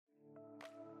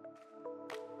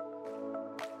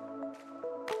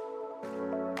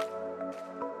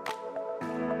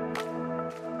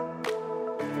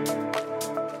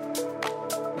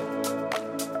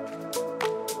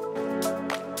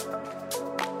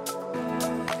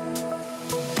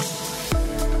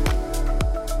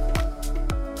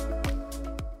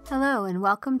and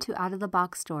welcome to Out of the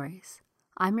Box Stories.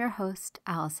 I'm your host,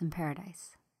 Alice in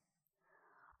Paradise.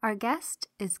 Our guest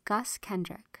is Gus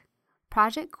Kendrick,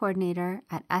 project coordinator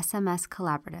at SMS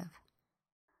Collaborative.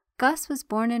 Gus was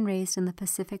born and raised in the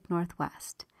Pacific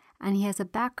Northwest, and he has a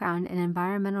background in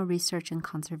environmental research and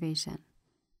conservation.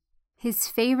 His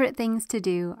favorite things to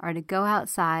do are to go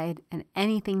outside and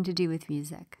anything to do with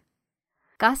music.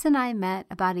 Gus and I met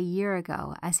about a year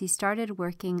ago as he started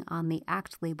working on the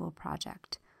ACT label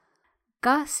project.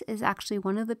 Gus is actually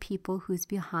one of the people who's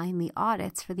behind the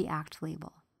audits for the ACT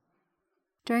label.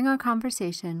 During our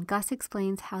conversation, Gus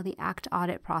explains how the ACT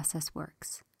audit process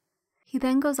works. He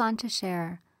then goes on to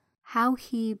share how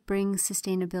he brings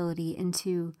sustainability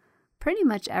into pretty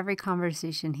much every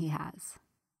conversation he has.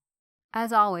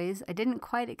 As always, I didn't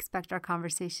quite expect our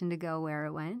conversation to go where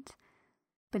it went,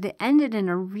 but it ended in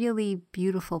a really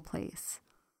beautiful place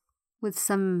with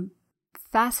some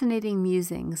fascinating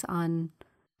musings on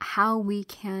how we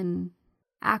can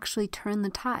actually turn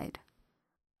the tide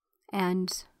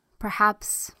and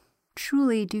perhaps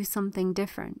truly do something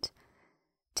different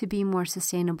to be more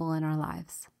sustainable in our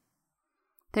lives.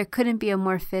 There couldn't be a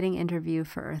more fitting interview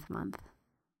for Earth Month.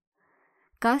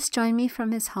 Gus joined me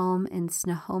from his home in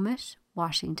Snohomish,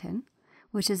 Washington,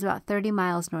 which is about 30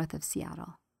 miles north of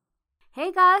Seattle.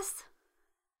 Hey, Gus.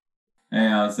 Hey,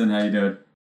 Allison. How you doing?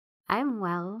 I'm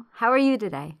well. How are you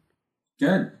today?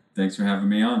 Good. Thanks for having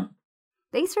me on.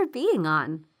 Thanks for being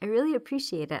on. I really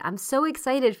appreciate it. I'm so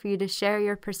excited for you to share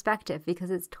your perspective because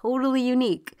it's totally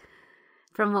unique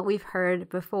from what we've heard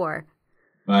before.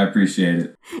 Well, I appreciate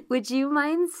it. Would you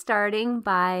mind starting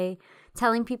by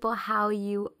telling people how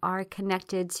you are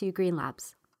connected to Green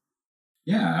Labs?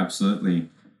 Yeah, absolutely.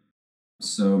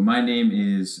 So my name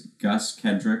is Gus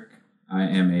Kendrick. I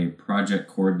am a project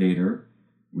coordinator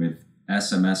with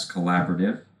SMS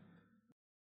Collaborative,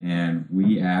 and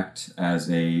we act as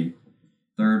a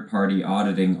third-party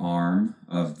auditing arm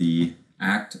of the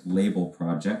ACT label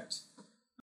project.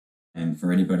 And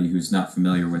for anybody who's not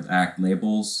familiar with ACT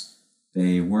labels,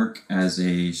 they work as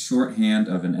a shorthand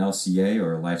of an LCA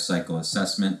or life cycle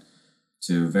assessment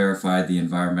to verify the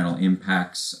environmental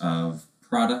impacts of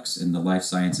products in the life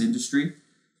science industry.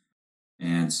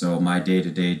 And so my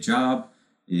day-to-day job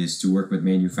is to work with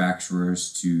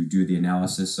manufacturers to do the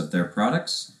analysis of their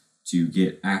products to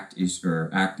get ACT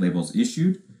labels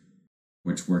issued,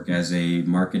 which work as a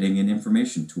marketing and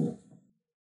information tool.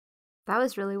 That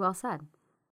was really well said.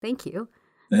 Thank you.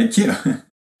 Thank you.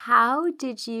 How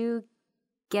did you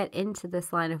get into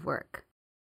this line of work?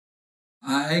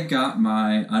 I got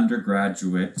my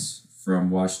undergraduate from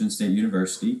Washington State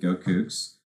University, go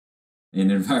Cougs,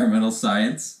 in environmental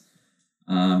science.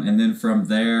 And then from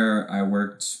there, I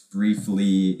worked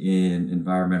briefly in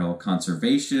environmental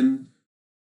conservation.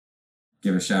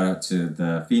 Give a shout out to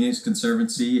the Phoenix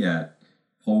Conservancy at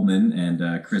Pullman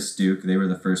and Chris Duke. They were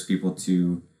the first people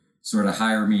to sort of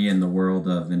hire me in the world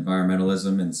of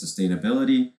environmentalism and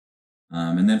sustainability.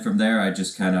 And then from there, I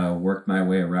just kind of worked my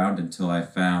way around until I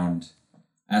found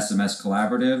SMS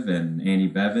Collaborative and Annie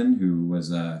Bevan, who was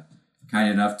kind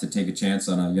enough to take a chance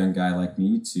on a young guy like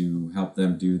me to help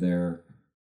them do their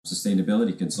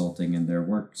sustainability consulting and their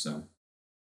work. So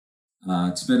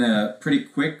it's been a pretty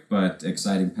quick but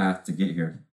exciting path to get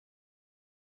here.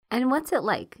 And what's it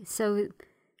like? So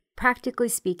practically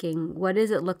speaking, what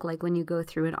does it look like when you go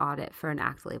through an audit for an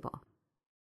ACT label?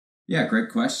 Yeah, great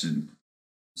question.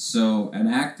 So an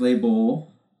ACT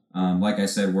label, like I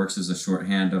said, works as a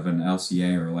shorthand of an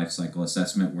LCA or life cycle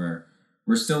assessment where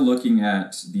we're still looking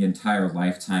at the entire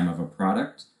lifetime of a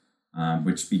product,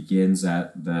 which begins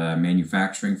at the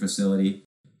manufacturing facility.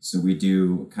 So we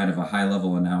do kind of a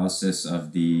high-level analysis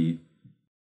of the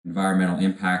environmental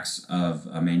impacts of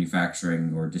a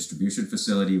manufacturing or distribution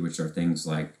facility, which are things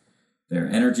like their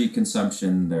energy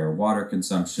consumption, their water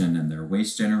consumption, and their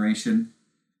waste generation.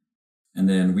 And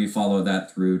then we follow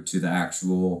that through to the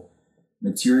actual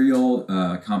material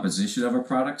composition of a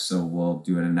product. So we'll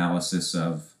do an analysis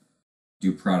of,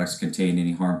 do products contain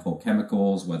any harmful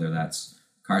chemicals, whether that's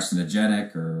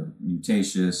carcinogenic or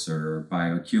mutaceous or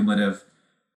bioaccumulative.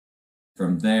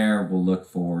 From there, we'll look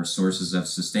for sources of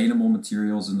sustainable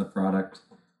materials in the product,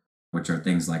 which are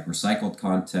things like recycled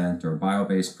content or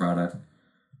bio-based product.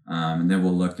 And then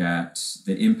we'll look at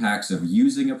the impacts of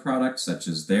using a product, such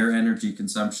as their energy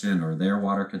consumption or their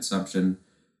water consumption.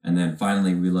 And then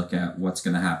finally, we look at what's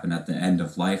going to happen at the end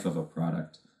of life of a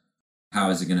product. How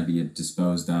is it going to be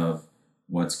disposed of?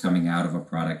 What's coming out of a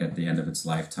product at the end of its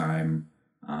lifetime?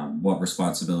 What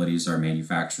responsibilities are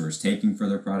manufacturers taking for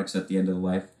their products at the end of the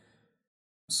life?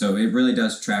 So it really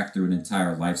does track through an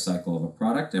entire life cycle of a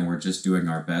product, and we're just doing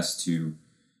our best to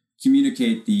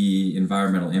communicate the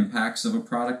environmental impacts of a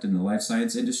product in the life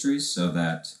science industry so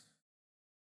that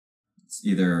it's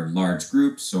either large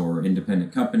groups or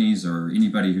independent companies or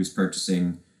anybody who's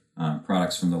purchasing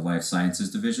products from the life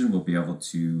sciences division will be able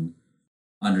to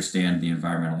understand the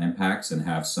environmental impacts and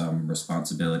have some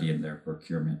responsibility in their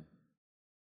procurement.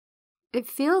 It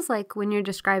feels like when you're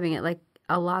describing it, like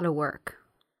a lot of work.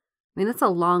 I mean, that's a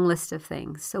long list of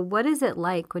things. So what is it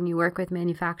like when you work with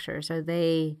manufacturers?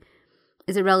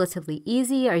 Is it relatively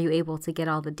easy? Are you able to get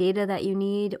all the data that you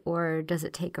need, or does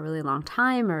it take a really long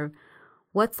time? Or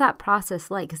what's that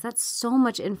process like? Because that's so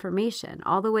much information,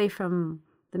 all the way from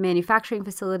the manufacturing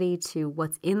facility to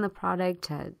what's in the product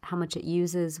to how much it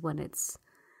uses when it's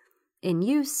in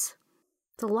use.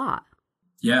 It's a lot.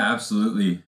 Yeah,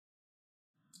 absolutely.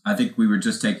 I think we were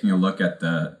just taking a look at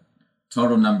the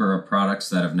total number of products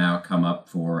that have now come up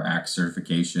for ACT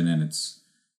certification, and it's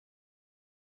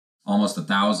almost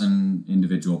 1,000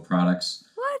 individual products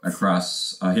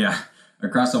across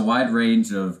a wide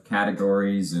range of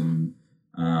categories. And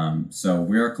so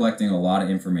we are collecting a lot of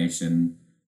information,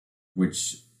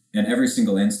 which in every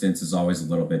single instance is always a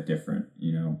little bit different.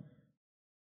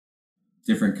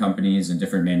 Different companies and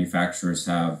different manufacturers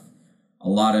have a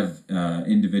lot of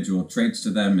individual traits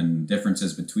to them and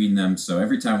differences between them. So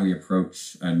every time we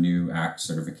approach a new ACT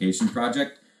certification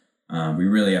project, we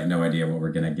really have no idea what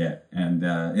we're going to get. And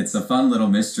it's a fun little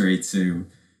mystery to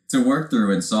work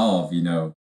through and solve.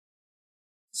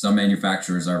 Some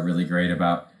manufacturers are really great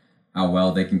about how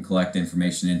well they can collect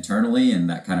information internally, and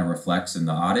that kind of reflects in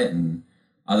the audit. And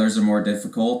others are more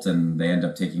difficult and they end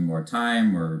up taking more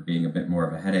time or being a bit more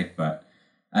of a headache. But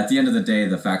at the end of the day,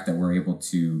 the fact that we're able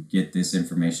to get this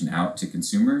information out to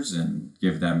consumers and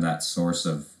give them that source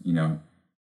of,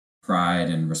 pride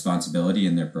and responsibility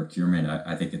in their procurement,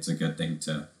 I think it's a good thing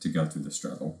to go through the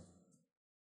struggle.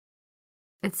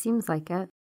 It seems like it.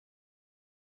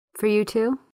 For you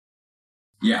too?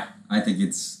 Yeah, I think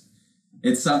it's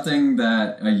something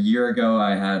that a year ago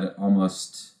I had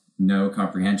almost no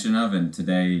comprehension of, and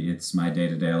today it's my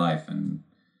day-to-day life. And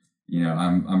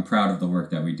I'm proud of the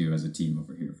work that we do as a team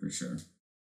over here for sure.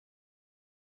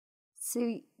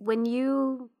 So when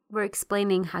you were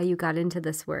explaining how you got into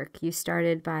this work, you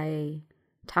started by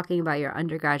talking about your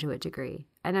undergraduate degree.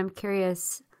 And I'm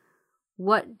curious,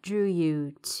 what drew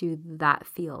you to that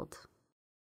field?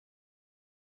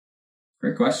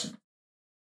 Great question.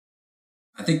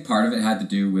 I think part of it had to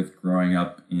do with growing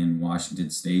up in Washington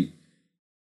State.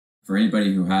 For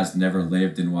anybody who has never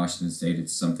lived in Washington State,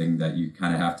 it's something that you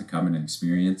kind of have to come and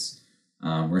experience.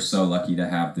 We're so lucky to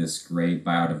have this great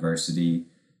biodiversity.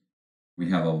 We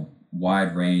have a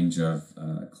wide range of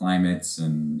climates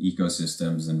and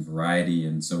ecosystems and variety.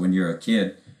 And so when you're a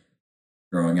kid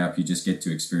growing up, you just get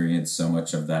to experience so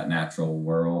much of that natural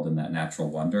world and that natural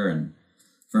wonder. And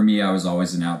for me, I was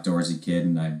always an outdoorsy kid,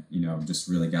 and I, just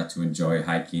really got to enjoy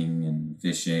hiking and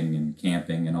fishing and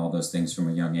camping and all those things from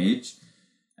a young age.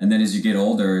 And then as you get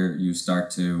older, you start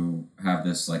to have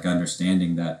this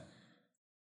understanding that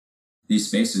these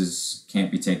spaces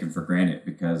can't be taken for granted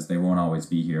because they won't always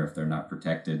be here if they're not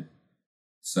protected.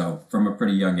 So from a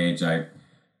pretty young age, I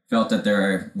felt that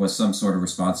there was some sort of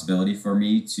responsibility for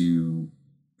me to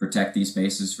protect these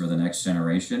spaces for the next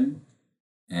generation.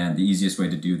 And the easiest way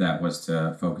to do that was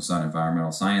to focus on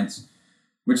environmental science,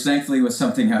 which thankfully was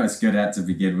something I was good at to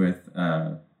begin with.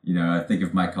 I think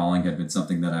if my calling had been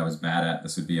something that I was bad at,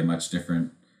 this would be a much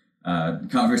different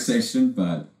conversation.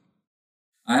 But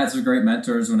I had some great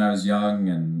mentors when I was young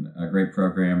and a great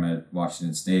program at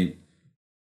Washington State.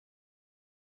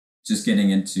 Just getting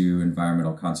into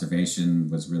environmental conservation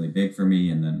was really big for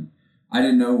me. And then I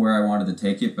didn't know where I wanted to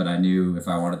take it, but I knew if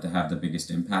I wanted to have the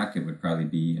biggest impact, it would probably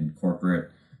be in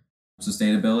corporate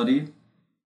sustainability.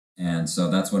 And so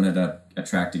that's what ended up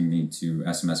attracting me to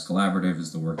SMS Collaborative,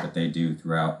 is the work that they do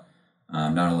throughout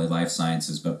not only life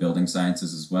sciences, but building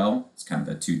sciences as well. It's kind of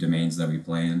the two domains that we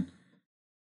play in.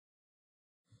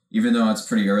 Even though it's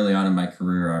pretty early on in my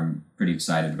career, I'm pretty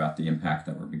excited about the impact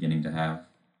that we're beginning to have.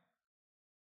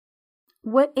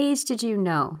 What age did you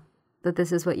know that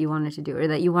this is what you wanted to do, or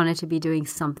that you wanted to be doing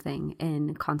something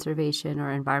in conservation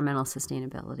or environmental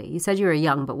sustainability? You said you were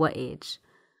young, but what age?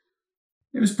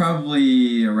 It was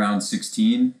probably around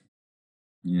 16.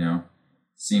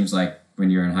 Seems like when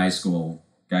you're in high school,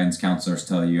 guidance counselors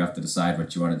tell you have to decide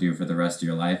what you want to do for the rest of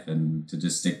your life and to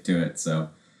just stick to it.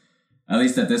 So at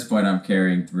least at this point, I'm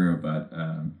carrying through, but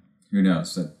who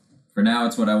knows? So for now,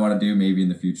 it's what I want to do. Maybe in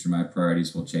the future, my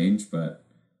priorities will change, but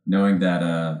knowing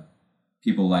that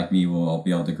people like me will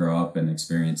be able to grow up and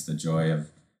experience the joy of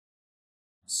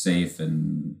safe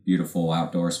and beautiful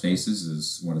outdoor spaces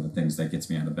is one of the things that gets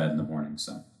me out of bed in the morning.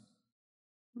 So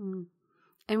Mm.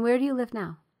 And where do you live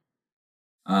now?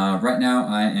 Right now,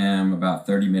 I am about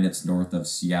 30 minutes north of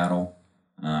Seattle,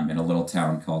 in a little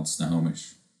town called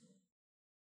Snohomish.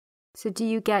 So do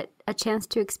you get a chance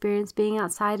to experience being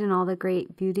outside and all the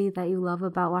great beauty that you love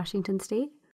about Washington State?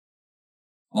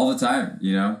 All the time,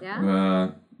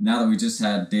 Yeah. Now that we just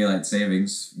had daylight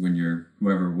savings, when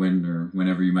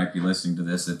whenever you might be listening to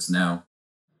this, it's now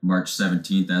March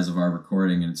 17th as of our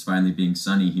recording, and it's finally being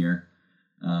sunny here.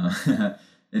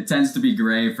 It tends to be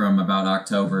gray from about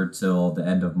October till the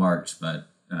end of March, but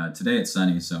today it's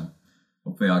sunny, so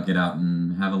hopefully I'll get out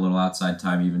and have a little outside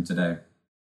time even today.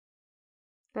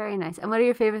 Very nice. And what are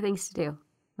your favorite things to do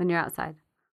when you're outside?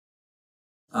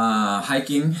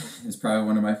 Hiking is probably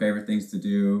one of my favorite things to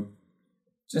do.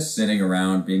 Just sitting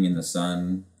around, being in the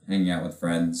sun, hanging out with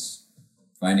friends,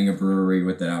 finding a brewery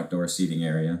with an outdoor seating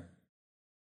area.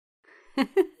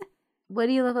 What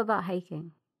do you love about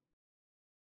hiking?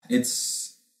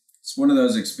 It's one of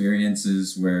those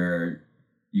experiences where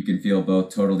you can feel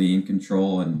both totally in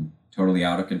control and totally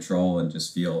out of control, and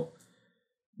just feel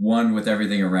one with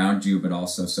everything around you, but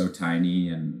also so tiny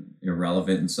and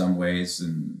irrelevant in some ways.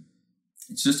 And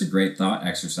it's just a great thought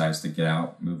exercise to get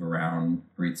out, move around,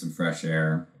 breathe some fresh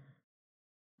air.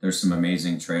 There's some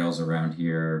amazing trails around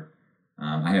here.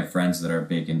 I have friends that are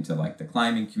big into like the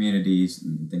climbing communities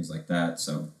and things like that.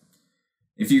 So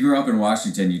if you grew up in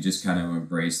Washington, you just kind of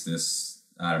embrace this,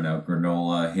 I don't know,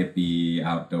 granola, hippie,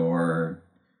 outdoor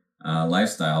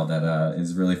lifestyle that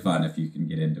is really fun if you can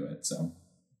get into it. So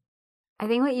I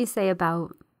think what you say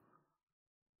about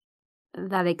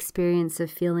that experience of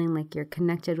feeling like you're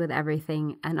connected with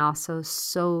everything and also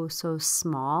so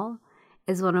small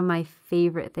is one of my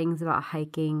favorite things about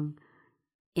hiking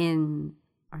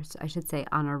or I should say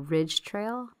on a ridge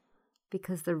trail,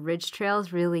 because the ridge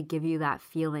trails really give you that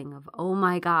feeling of, oh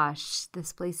my gosh,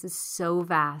 this place is so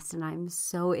vast and I'm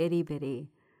so itty bitty.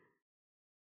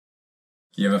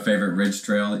 Do you have a favorite ridge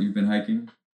trail that you've been hiking?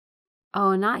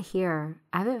 Oh, not here.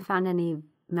 I haven't found any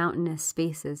mountainous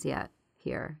spaces yet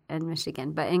here in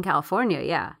Michigan, but in California,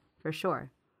 yeah, for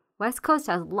sure. West Coast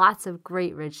has lots of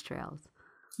great ridge trails.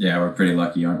 Yeah, we're pretty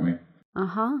lucky, aren't we?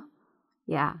 Uh-huh.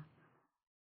 Yeah.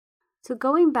 So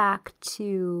going back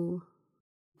to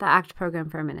the ACT program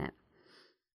for a minute,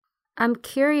 I'm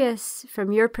curious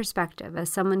from your perspective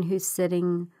as someone who's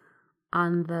sitting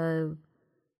on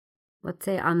let's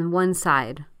say on one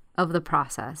side of the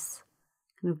process,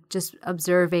 just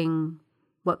observing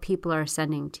what people are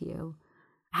sending to you.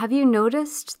 Have you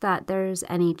noticed that there's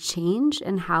any change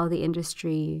in how the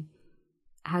industry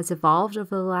has evolved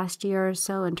over the last year or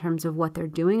so in terms of what they're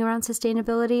doing around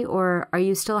sustainability, or are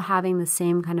you still having the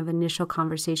same kind of initial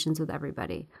conversations with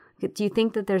everybody? Do you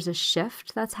think that there's a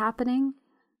shift that's happening?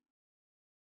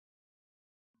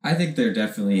 I think there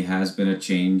definitely has been a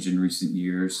change in recent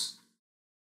years.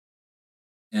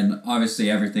 And obviously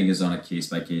everything is on a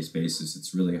case-by-case basis.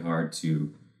 It's really hard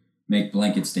to make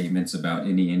blanket statements about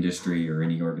any industry or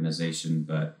any organization,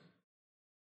 but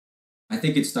I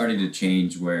think it's starting to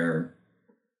change where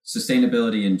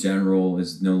sustainability in general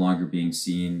is no longer being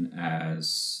seen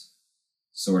as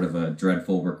sort of a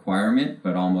dreadful requirement,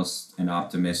 but almost an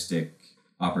optimistic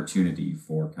opportunity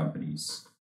for companies.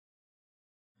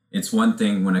 It's one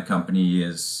thing when a company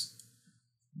is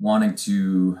wanting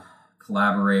to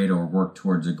collaborate or work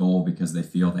towards a goal because they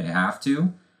feel they have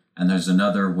to, and there's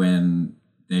another when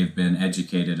they've been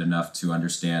educated enough to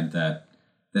understand that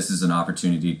this is an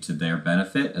opportunity to their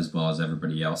benefit as well as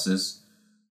everybody else's.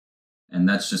 And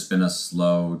that's just been a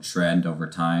slow trend over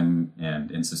time,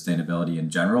 and in sustainability in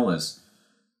general, is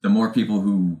the more people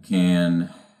who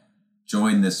can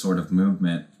join this sort of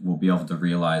movement will be able to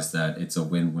realize that it's a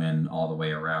win-win all the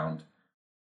way around.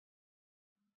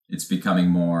 It's becoming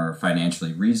more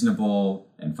financially reasonable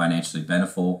and financially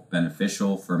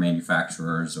beneficial for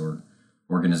manufacturers or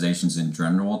organizations in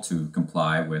general to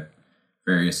comply with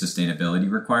various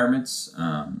sustainability requirements,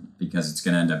 because it's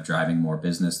going to end up driving more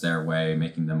business their way,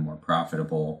 making them more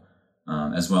profitable,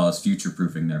 as well as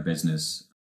future-proofing their business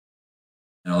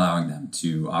and allowing them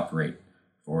to operate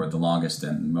for the longest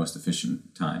and most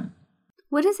efficient time.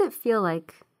 What does it feel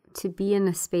like to be in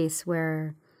a space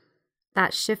where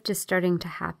that shift is starting to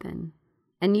happen?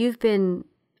 And you've been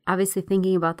obviously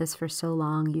thinking about this for so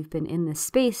long. You've been in this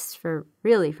space for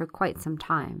quite some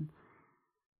time,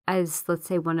 as, let's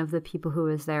say, one of the people who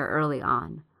was there early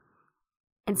on.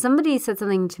 And somebody said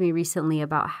something to me recently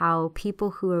about how people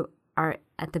who are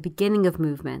at the beginning of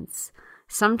movements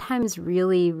sometimes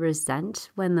really resent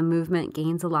when the movement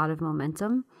gains a lot of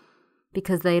momentum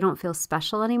because they don't feel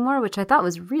special anymore, which I thought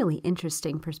was really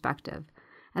interesting perspective.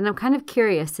 And I'm kind of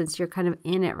curious, since you're kind of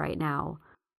in it right now,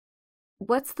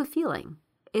 what's the feeling?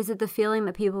 Is it the feeling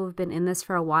that people who've been in this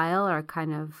for a while are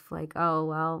kind of like, oh,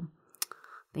 well,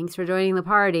 thanks for joining the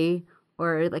party,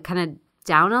 or like kind of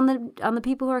down on the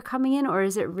people who are coming in? Or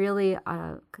is it really a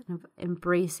kind of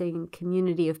embracing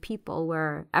community of people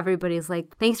where everybody's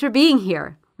like, thanks for being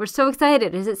here, we're so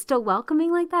excited? Is it still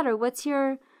welcoming like that? Or what's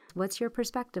your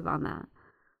perspective on that?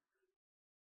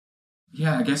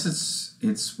 Yeah, I guess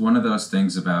it's one of those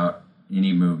things about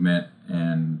any movement.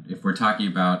 And if we're talking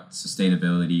about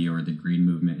sustainability or the green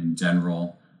movement in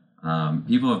general,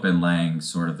 people have been laying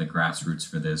sort of the grassroots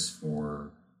for this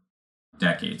for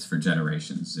decades, for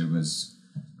generations. It was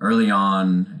early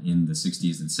on in the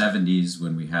 60s and 70s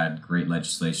when we had great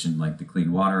legislation like the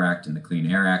Clean Water Act and the Clean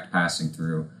Air Act passing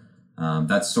through.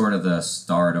 That's sort of the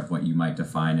start of what you might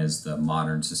define as the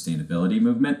modern sustainability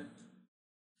movement.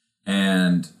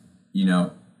 And, you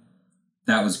know,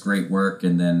 that was great work.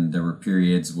 And then there were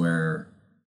periods where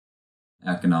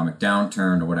economic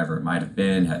downturn or whatever it might have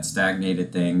been had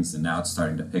stagnated things, and now it's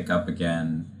starting to pick up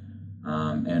again.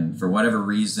 And for whatever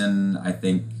reason, I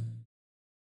think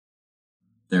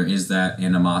there is that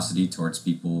animosity towards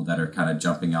people that are kind of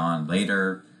jumping on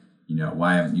later. You know,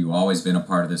 why haven't you always been a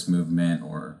part of this movement?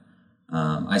 Or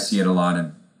I see it a lot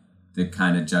in the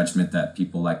kind of judgment that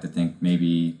people like to think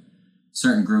maybe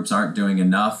certain groups aren't doing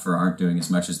enough or aren't doing as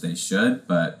much as they should.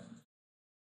 But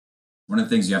one of the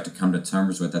things you have to come to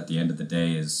terms with at the end of the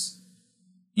day is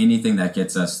anything that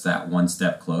gets us that one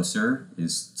step closer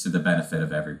is to the benefit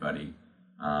of everybody.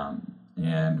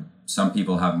 And some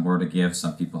people have more to give,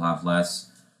 some people have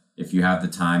less. If you have the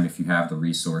time, if you have the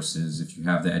resources, if you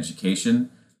have the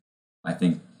education, I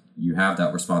think you have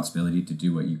that responsibility to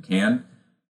do what you can,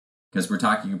 because we're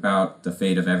talking about the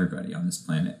fate of everybody on this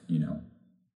planet. You know,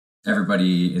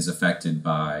 everybody is affected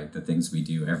by the things we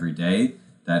do every day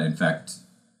that infect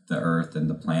the earth and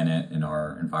the planet and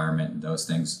our environment and those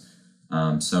things.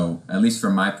 So at least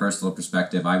from my personal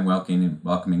perspective, I'm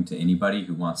welcoming to anybody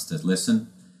who wants to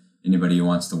listen, anybody who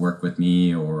wants to work with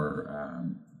me or,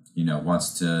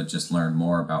 wants to just learn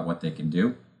more about what they can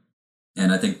do.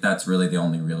 And I think that's really the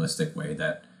only realistic way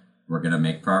that we're going to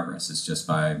make progress, is just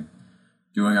by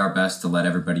doing our best to let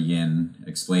everybody in,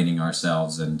 explaining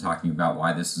ourselves and talking about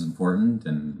why this is important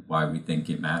and why we think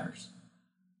it matters.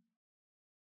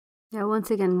 Yeah, once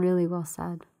again, really well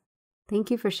said. Thank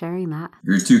you for sharing that.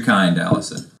 You're too kind,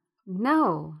 Allison.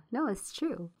 No, it's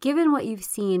true. Given what you've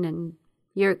seen and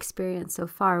your experience so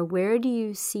far, where do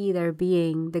you see there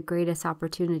being the greatest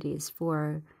opportunities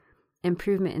for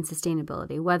improvement in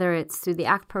sustainability, whether it's through the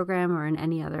ACT program or in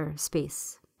any other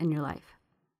space in your life?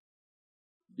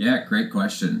 Yeah, great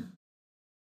question.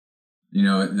 You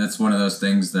know, that's one of those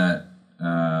things that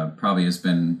probably has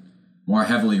been more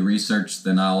heavily researched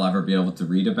than I'll ever be able to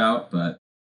read about. But,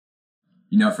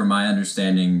 you know, from my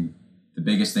understanding, the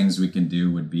biggest things we can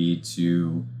do would be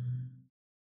to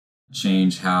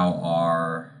change how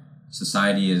our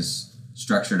society is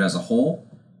structured as a whole,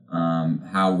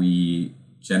 how we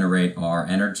generate our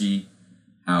energy,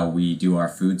 how we do our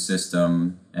food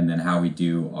system, and then how we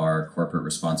do our corporate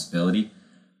responsibility.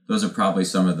 Those are probably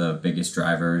some of the biggest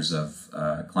drivers of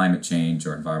climate change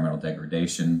or environmental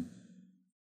degradation.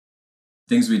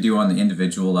 Things we do on the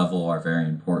individual level are very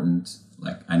important.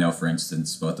 Like, I know, for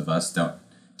instance, both of us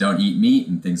don't eat meat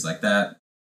and things like that.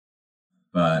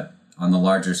 But on the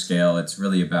larger scale, it's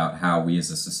really about how we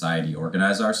as a society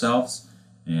organize ourselves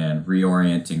and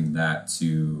reorienting that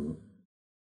to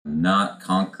not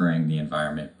conquering the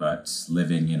environment, but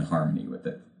living in harmony with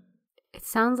it. It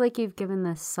sounds like you've given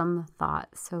this some thought.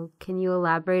 So can you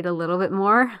elaborate a little bit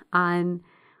more on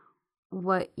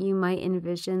what you might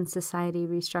envision society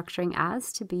restructuring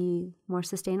as to be more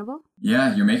sustainable?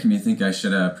 Yeah, you're making me think I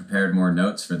should have prepared more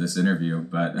notes for this interview,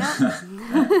 but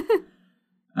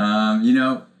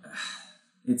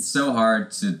it's so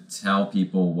hard to tell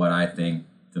people what I think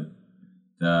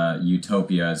the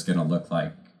utopia is going to look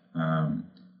like.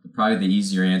 Probably the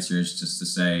easier answer is just to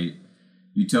say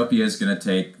utopia is going to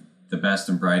take the best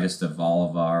and brightest of all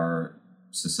of our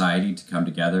society to come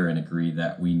together and agree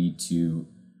that we need to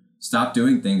stop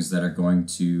doing things that are going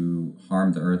to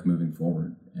harm the earth moving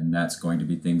forward. And that's going to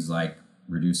be things like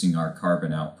reducing our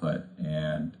carbon output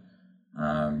and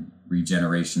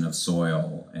regeneration of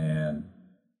soil and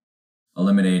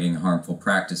eliminating harmful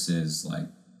practices like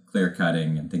clear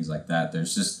cutting and things like that.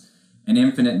 There's just an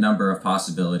infinite number of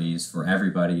possibilities for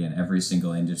everybody in every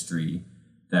single industry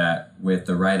that, with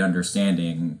the right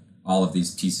understanding, all of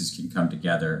these pieces can come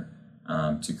together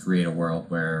to create a world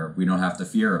where we don't have to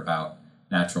fear about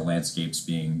natural landscapes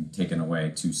being taken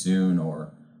away too soon,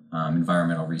 or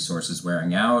environmental resources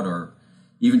wearing out, or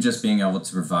even just being able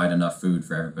to provide enough food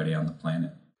for everybody on the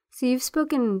planet. So you've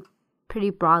spoken pretty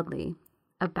broadly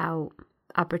about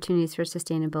opportunities for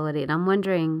sustainability. And I'm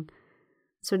wondering,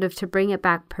 sort of to bring it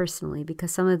back personally,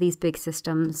 because some of these big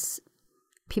systems,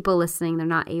 people listening, they're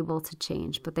not able to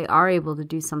change, but they are able to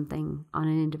do something on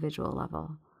an individual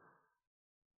level.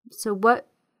 So what,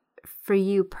 for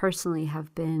you personally,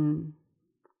 have been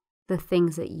the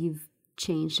things that you've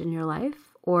changed in your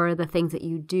life, or the things that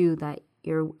you do that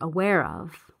you're aware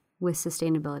of with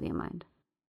sustainability in mind?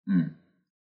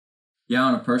 Yeah,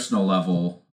 on a personal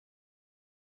level,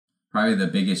 probably the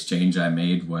biggest change I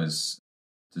made was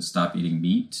to stop eating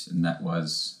meat, and that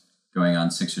was going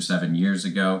on 6 or 7 years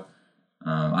ago.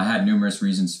 I had numerous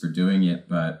reasons for doing it,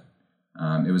 but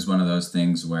it was one of those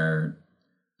things where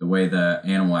the way the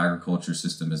animal agriculture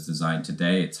system is designed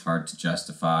today, it's hard to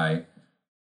justify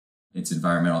its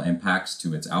environmental impacts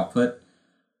to its output.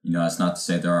 You know, that's not to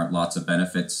say there aren't lots of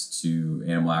benefits to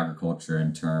animal agriculture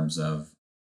in terms of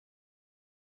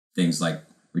things like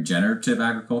regenerative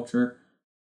agriculture,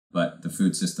 but the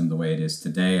food system the way it is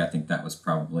today, I think that was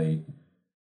probably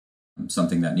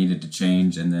something that needed to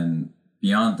change. And then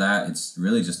beyond that, it's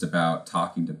really just about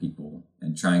talking to people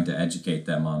and trying to educate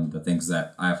them on the things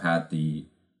that I've had the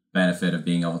benefit of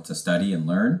being able to study and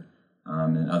learn,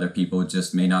 and other people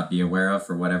just may not be aware of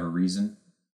for whatever reason.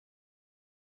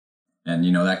 And,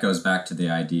 you know, that goes back to the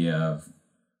idea of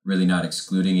really not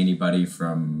excluding anybody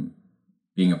from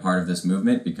being a part of this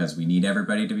movement, because we need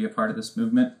everybody to be a part of this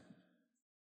movement.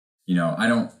 You know, I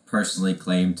don't personally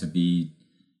claim to be,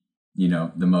 you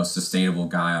know, the most sustainable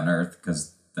guy on earth,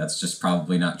 because that's just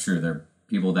probably not true. There are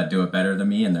people that do it better than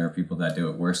me, and there are people that do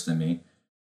it worse than me.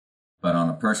 But on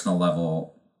a personal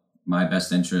level, my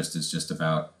best interest is just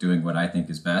about doing what I think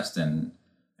is best and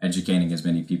educating as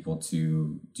many people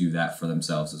to do that for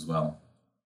themselves as well.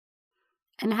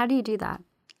 And how do you do that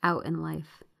out in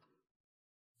life?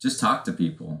 Just talk to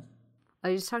people. Oh,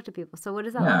 you just talk to people. So what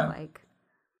does that look like?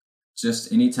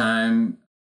 Just anytime,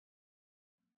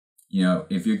 you know,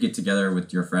 if you get together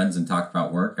with your friends and talk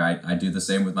about work, I do the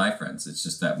same with my friends. It's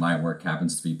just that my work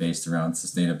happens to be based around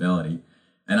sustainability.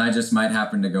 And I just might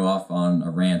happen to go off on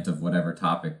a rant of whatever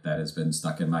topic that has been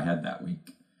stuck in my head that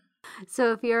week.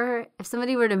 So if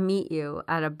somebody were to meet you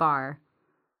at a bar,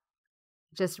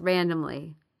 just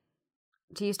randomly,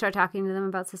 do you start talking to them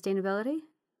about sustainability?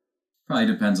 Probably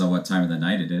depends on what time of the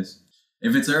night it is.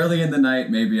 If it's early in the night,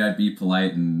 maybe I'd be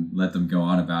polite and let them go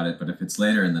on about it. But if it's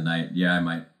later in the night, yeah, I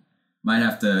might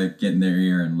have to get in their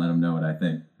ear and let them know what I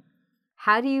think.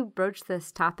 How do you broach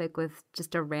this topic with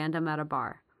just a random at a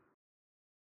bar?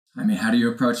 I mean, how do you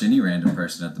approach any random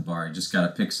person at the bar? You just got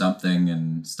to pick something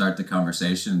and start the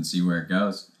conversation and see where it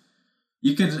goes.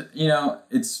 You could, you know,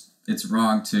 it's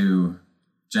wrong to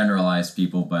generalize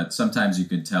people, but sometimes you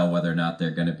could tell whether or not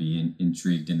they're going to be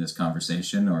intrigued in this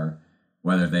conversation, or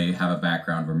whether they have a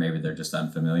background where maybe they're just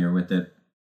unfamiliar with it.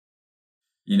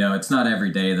 You know, it's not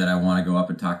every day that I want to go up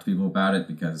and talk to people about it,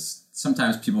 because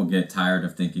sometimes people get tired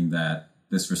of thinking that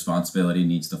this responsibility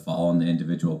needs to fall on the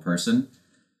individual person.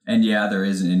 And yeah, there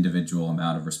is an individual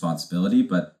amount of responsibility,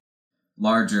 but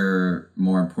larger,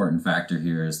 more important factor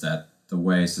here is that the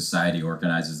way society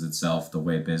organizes itself, the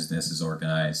way business is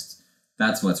organized,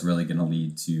 that's what's really going to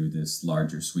lead to this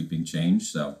larger sweeping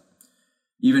change. So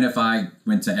even if I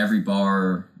went to every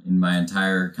bar in my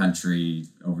entire country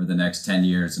over the next 10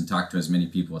 years and talked to as many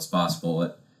people as possible,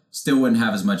 it still wouldn't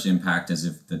have as much impact as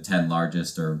if the 10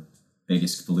 largest or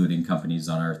biggest polluting companies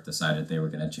on earth decided they were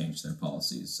going to change their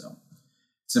policies. So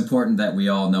it's important that we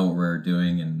all know what we're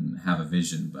doing and have a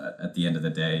vision, but at the end of the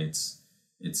day,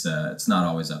 it's not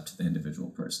always up to the individual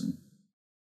person.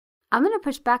 I'm going to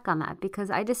push back on that because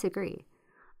I disagree.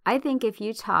 I think if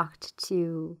you talked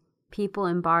to people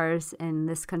in bars in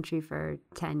this country for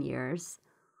 10 years,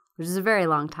 which is a very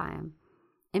long time,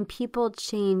 and people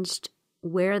changed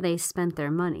where they spent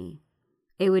their money,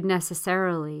 it would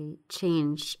necessarily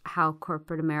change how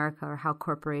corporate America or how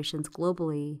corporations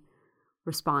globally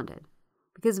responded.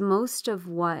 Because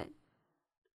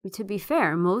to be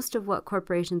fair, most of what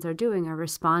corporations are doing are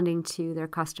responding to their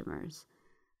customers.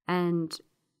 And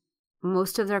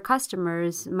most of their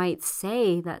customers might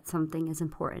say that something is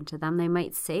important to them. They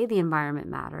might say the environment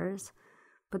matters,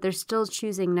 but they're still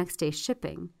choosing next day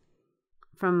shipping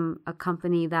from a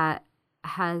company that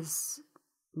has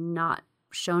not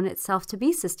shown itself to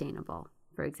be sustainable,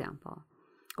 for example,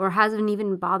 or hasn't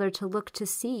even bothered to look to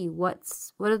see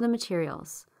what are the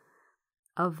materials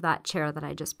of that chair that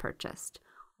I just purchased,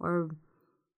 or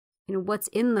what's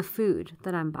in the food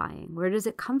that I'm buying. Where does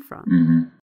it come from? Mm-hmm.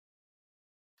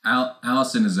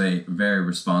 Allison is a very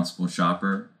responsible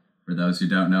shopper. For those who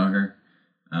don't know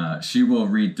her, she will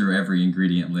read through every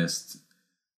ingredient list,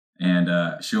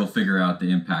 and she'll figure out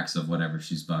the impacts of whatever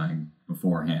she's buying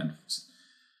beforehand.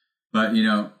 But,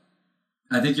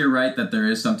 I think you're right that there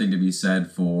is something to be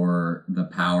said for the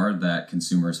power that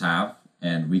consumers have,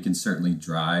 and we can certainly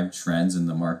drive trends in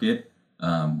the market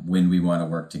when we want to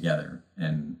work together.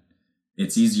 And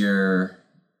it's easier,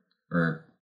 or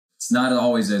it's not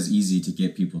always as easy to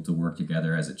get people to work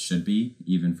together as it should be,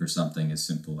 even for something as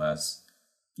simple as,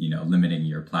 limiting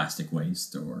your plastic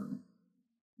waste or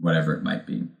whatever it might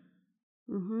be.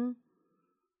 Mm-hmm.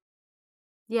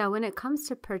 Yeah, when it comes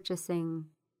to purchasing,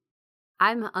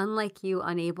 I'm, unlike you,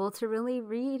 unable to really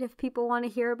read if people want to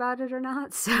hear about it or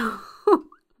not. So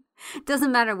it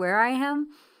doesn't matter where I am.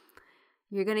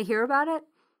 You're going to hear about it.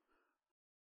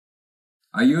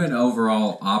 Are you an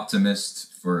overall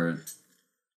optimist for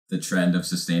the trend of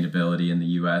sustainability in the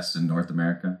U.S. and North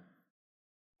America?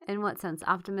 In what sense?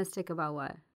 Optimistic about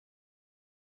what?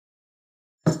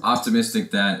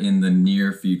 Optimistic that in the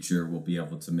near future we'll be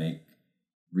able to make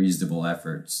reasonable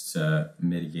efforts to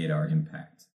mitigate our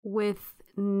impact. With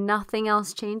nothing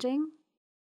else changing?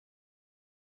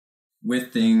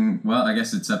 Well, I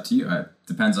guess it's up to you. It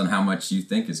depends on how much you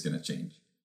think is going to change.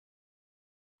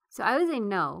 So I would say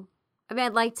no. I mean,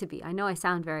 I'd like to be. I know I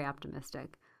sound very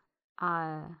optimistic.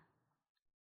 I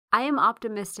am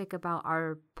optimistic about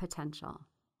our potential.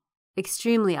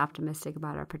 Extremely optimistic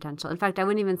about our potential. In fact, I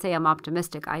wouldn't even say I'm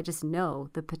optimistic. I just know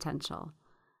the potential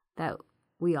that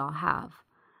we all have.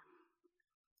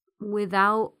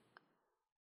 Without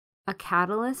a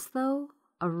catalyst, though,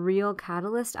 a real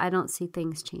catalyst, I don't see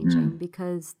things changing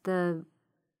because the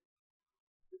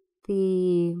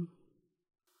I'm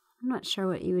not sure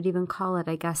what you would even call it.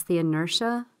 I guess the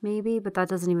inertia, maybe, but that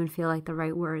doesn't even feel like the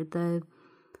right word.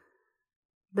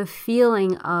 The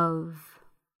feeling of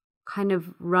kind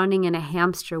of running in a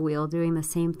hamster wheel, doing the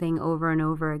same thing over and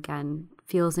over again,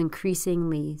 feels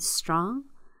increasingly strong.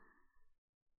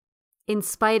 In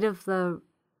spite of the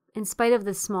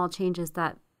small changes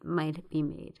that might be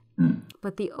made.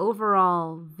 But the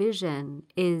overall vision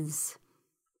is,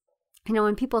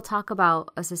 when people talk about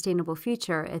a sustainable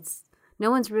future,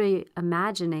 no one's really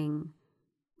imagining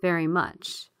very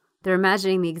much. They're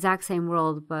imagining the exact same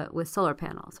world but with solar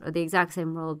panels, or the exact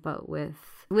same world but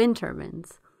with wind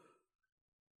turbines.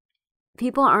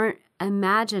 People aren't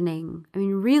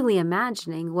really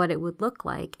imagining what it would look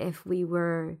like if we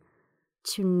were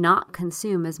to not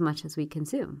consume as much as we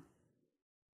consume,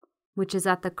 which is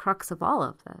at the crux of all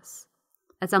of this.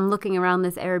 As I'm looking around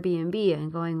this Airbnb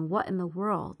and going, what in the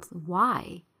world?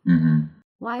 Why? Mm-hmm.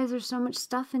 Why is there so much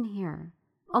stuff in here?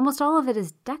 Almost all of it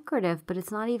is decorative, but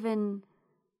it's not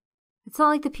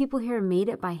like the people here made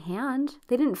it by hand.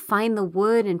 They didn't find the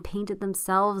wood and paint it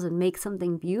themselves and make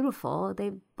something beautiful.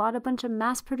 They bought a bunch of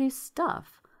mass-produced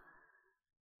stuff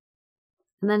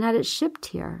and then had it shipped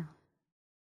here.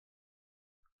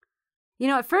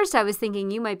 At first I was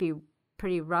thinking you might be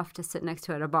pretty rough to sit next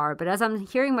to at a bar, but as I'm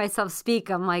hearing myself speak,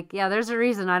 I'm like, yeah, there's a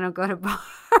reason I don't go to bars.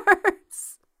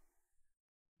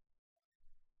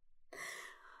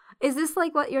 Is this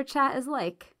like what your chat is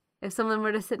like? If someone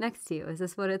were to sit next to you, is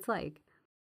this what it's like?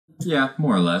 Yeah,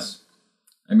 more or less.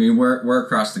 I mean, we're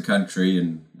across the country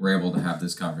and we're able to have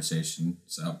this conversation.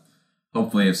 So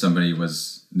hopefully if somebody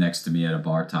was next to me at a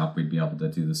bar top, we'd be able to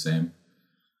do the same.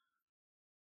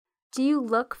 Do you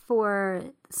look for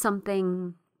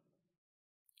something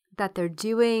that they're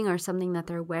doing or something that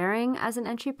they're wearing as an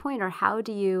entry point? Or how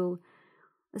do you...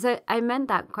 So I meant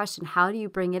that question, how do you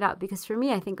bring it up? Because for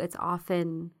me, I think it's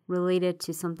often related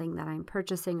to something that I'm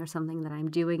purchasing or something that I'm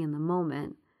doing in the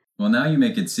moment. Well, now you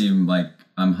make it seem like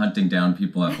I'm hunting down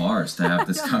people at bars to have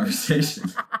this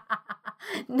conversation.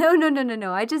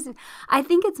 No. I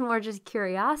think it's more just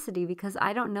curiosity because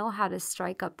I don't know how to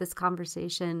strike up this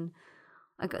conversation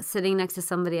like sitting next to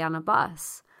somebody on a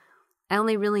bus. I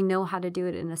only really know how to do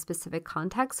it in a specific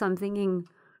context. So I'm thinking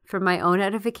for my own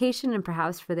edification and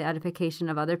perhaps for the edification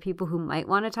of other people who might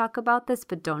want to talk about this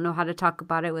but don't know how to talk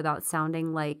about it without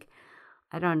sounding like,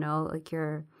 I don't know, like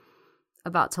you're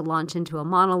about to launch into a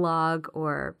monologue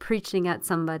or preaching at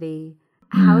somebody.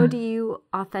 How do you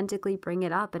authentically bring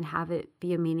it up and have it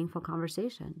be a meaningful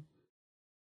conversation?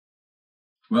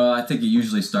 Well, I think it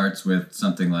usually starts with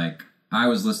something like, I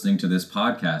was listening to this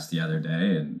podcast the other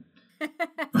day, and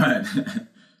but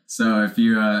so if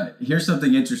you hear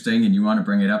something interesting and you want to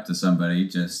bring it up to somebody,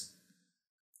 just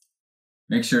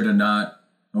make sure to not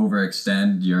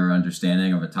overextend your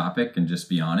understanding of a topic and just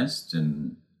be honest.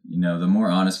 And, the more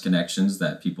honest connections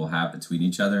that people have between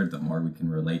each other, the more we can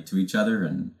relate to each other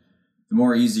and the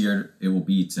more easier it will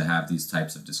be to have these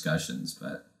types of discussions.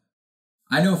 But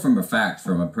I know from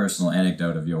a personal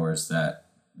anecdote of yours that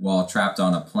while trapped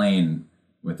on a plane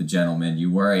with a gentleman,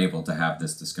 you were able to have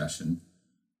this discussion.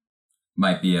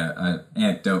 Might be an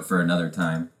anecdote for another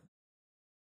time.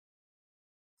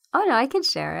 Oh, no, I can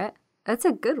share it. That's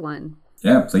a good one.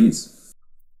 Yeah, please.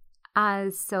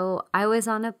 So I was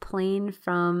on a plane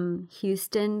from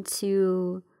Houston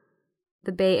to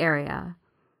the Bay Area.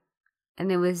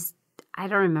 And it was, I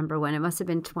don't remember when. It must have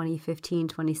been 2015,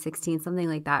 2016, something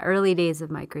like that. Early days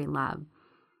of my Green Lab.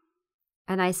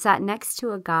 And I sat next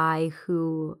to a guy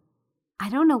who, I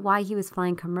don't know why he was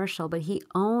flying commercial, but he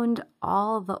owned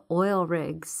all the oil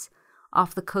rigs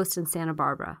off the coast in Santa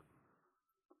Barbara.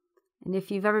 And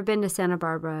if you've ever been to Santa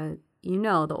Barbara, you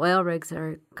know the oil rigs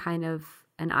are kind of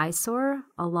an eyesore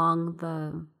along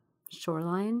the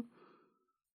shoreline.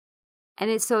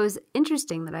 And so it was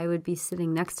interesting that I would be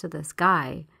sitting next to this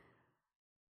guy.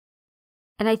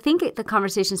 And I think the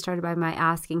conversation started by my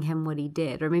asking him what he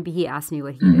did, or maybe he asked me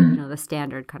what he did, the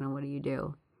standard kind of what do you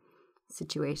do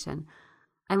situation.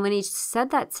 And when he said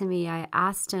that to me, I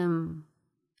asked him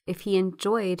if he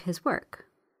enjoyed his work.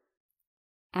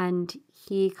 And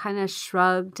he kind of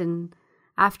shrugged. And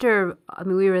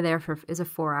we were there for, is a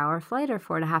 4-hour flight or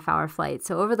 4.5-hour flight.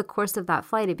 So over the course of that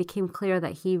flight, it became clear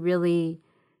that he really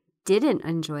didn't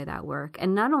enjoy that work.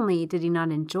 And not only did he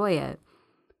not enjoy it,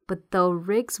 but the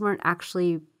rigs weren't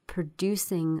actually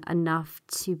producing enough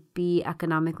to be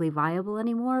economically viable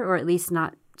anymore, or at least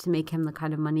not to make him the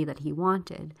kind of money that he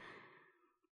wanted.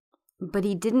 But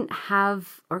he didn't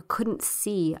have or couldn't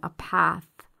see a path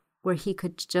where he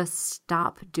could just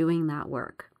stop doing that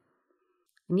work.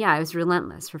 And yeah, I was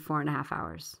relentless for 4.5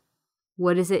 hours.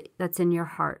 What is it that's in your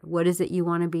heart? What is it you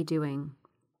want to be doing?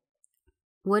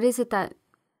 What is it that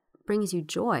brings you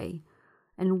joy?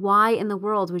 And why in the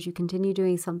world would you continue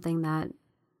doing something that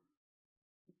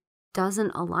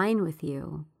doesn't align with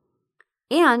you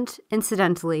and,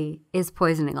 incidentally, is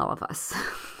poisoning all of us?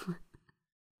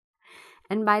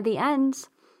 And by the end,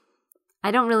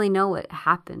 I don't really know what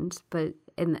happened, but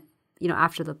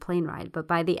after the plane ride, but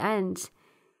by the end,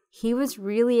 he was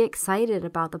really excited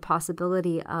about the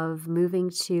possibility of moving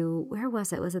to, where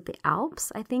was it? Was it the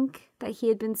Alps? I think that he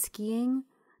had been skiing.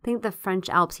 I think the French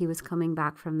Alps, he was coming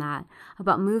back from that,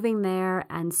 about moving there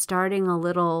and starting a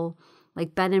little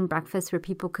like bed and breakfast where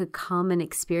people could come and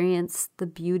experience the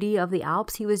beauty of the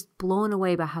Alps. He was blown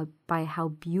away by how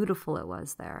beautiful it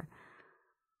was there.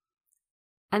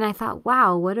 And I thought,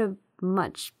 wow, what a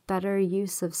much better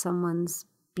use of someone's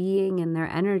being and their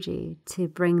energy to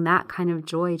bring that kind of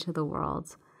joy to the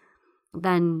world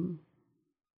than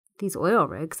these oil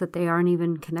rigs that they aren't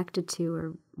even connected to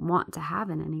or want to have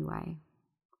in any way.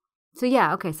 So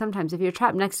yeah, okay, sometimes if you're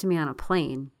trapped next to me on a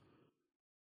plane,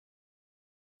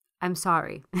 I'm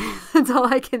sorry. That's all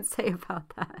I can say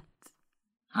about that.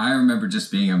 I remember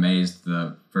just being amazed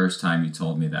the first time you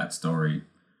told me that story.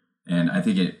 And I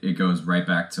think it goes right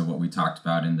back to what we talked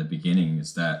about in the beginning,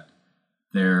 is that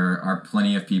there are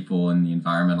plenty of people in the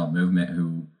environmental movement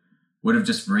who would have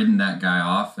just written that guy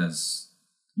off as,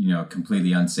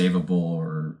 completely unsavable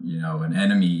or, an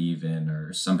enemy even,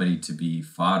 or somebody to be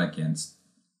fought against.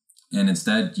 And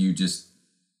instead, you just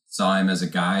saw him as a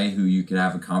guy who you could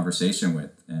have a conversation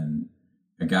with, and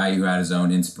a guy who had his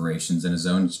own inspirations and his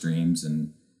own dreams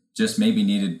and just maybe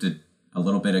needed a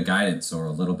little bit of guidance or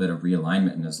a little bit of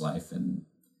realignment in his life. And,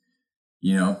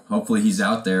 hopefully he's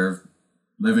out there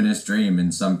living his dream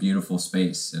in some beautiful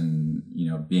space and,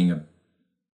 being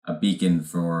a beacon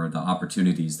for the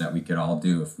opportunities that we could all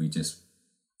do if we just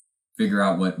figure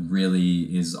out what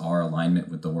really is our alignment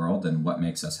with the world and what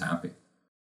makes us happy.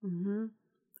 Mm-hmm.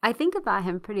 I think about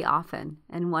him pretty often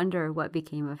and wonder what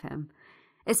became of him,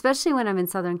 especially when I'm in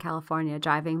Southern California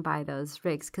driving by those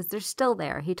rigs, because they're still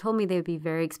there. He told me they would be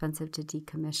very expensive to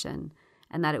decommission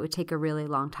and that it would take a really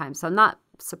long time. So I'm not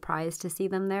surprised to see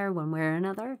them there one way or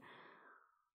another.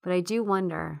 But I do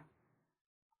wonder,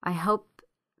 I hope,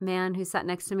 man who sat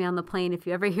next to me on the plane, if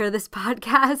you ever hear this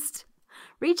podcast,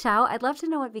 reach out. I'd love to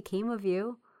know what became of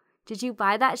you. Did you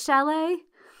buy that chalet?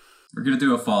 We're going to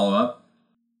do a follow-up.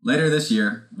 Later this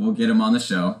year, we'll get him on the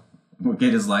show. We'll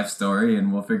get his life story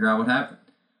and we'll figure out what happened.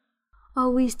 Oh,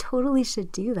 we totally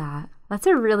should do that. That's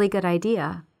a really good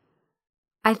idea.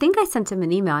 I think I sent him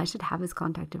an email. I should have his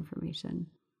contact information.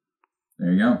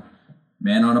 There you go.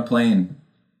 Man on a plane.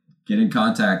 Get in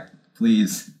contact,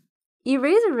 please. You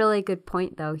raise a really good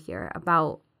point, though, here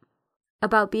about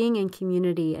being in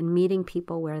community and meeting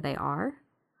people where they are.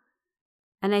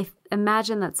 And I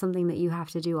imagine that's something that you have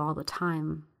to do all the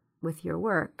time with your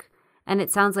work. And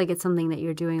it sounds like it's something that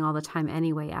you're doing all the time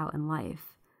anyway out in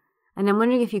life. And I'm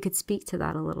wondering if you could speak to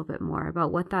that a little bit more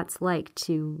about what that's like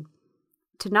to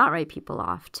not write people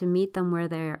off, to meet them where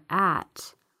they're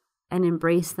at and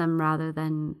embrace them rather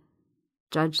than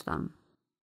judge them.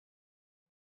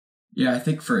 Yeah, I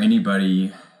think for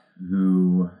anybody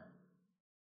who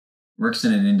works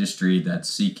in an industry that's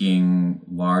seeking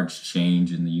large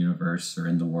change in the universe or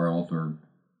in the world or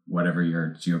whatever your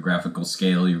geographical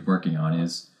scale you're working on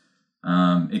is,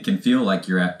 it can feel like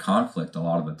you're at conflict a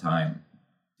lot of the time.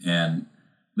 And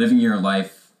living your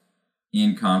life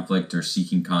in conflict or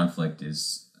seeking conflict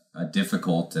is a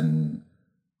difficult and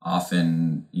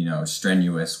often,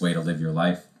 strenuous way to live your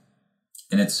life.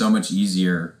 And it's so much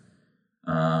easier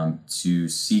to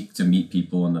seek to meet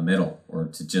people in the middle, or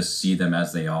to just see them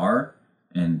as they are,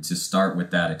 and to start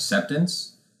with that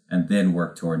acceptance and then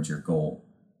work towards your goal.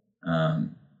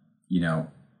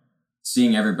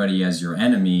 Seeing everybody as your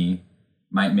enemy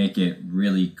might make it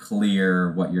really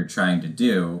clear what you're trying to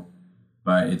do,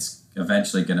 but it's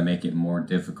eventually going to make it more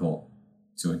difficult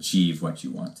to achieve what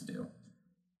you want to do.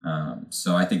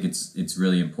 So I think it's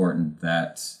really important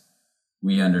that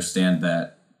we understand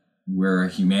that we're a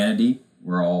humanity.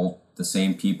 We're all the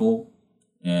same people,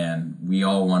 and we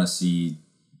all want to see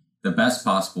the best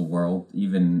possible world,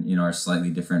 even in our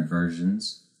slightly different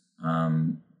versions,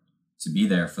 to be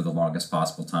there for the longest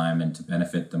possible time and to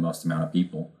benefit the most amount of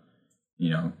people.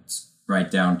 It's right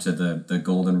down to the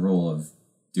golden rule of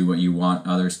do what you want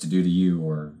others to do to you,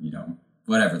 or,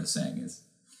 whatever the saying is.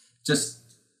 Just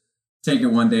take it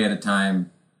one day at a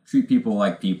time, treat people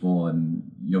like people,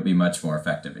 and you'll be much more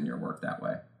effective in your work that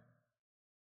way.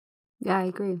 Yeah, I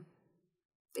agree.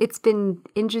 It's been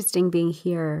interesting being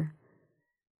here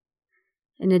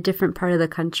in a different part of the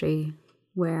country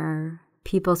where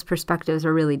people's perspectives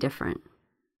are really different,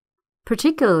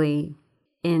 particularly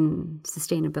in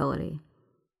sustainability.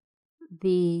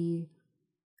 The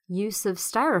use of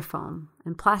styrofoam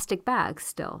and plastic bags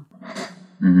still,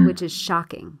 which is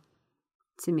shocking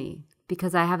to me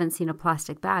because I haven't seen a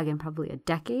plastic bag in probably a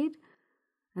decade.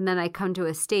 And then I come to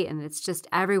a state and it's just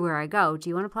everywhere I go. Do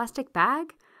you want a plastic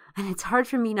bag? And it's hard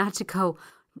for me not to go,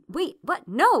 wait, what?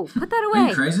 No, put that away. Are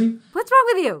you crazy? What's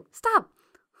wrong with you? Stop.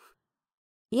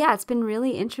 Yeah, it's been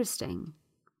really interesting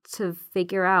to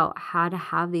figure out how to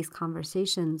have these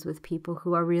conversations with people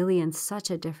who are really in such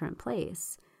a different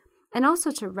place. And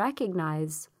also to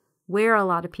recognize where a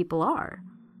lot of people are.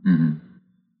 Mm-hmm.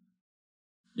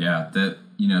 Yeah, the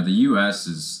U.S.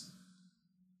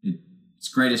 its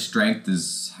greatest strength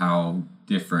is how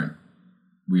different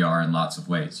we are in lots of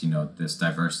ways. This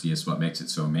diversity is what makes it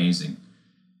so amazing.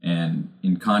 And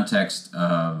in context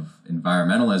of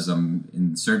environmentalism,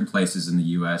 in certain places in the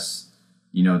U.S.,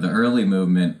 the early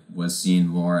movement was seen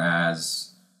more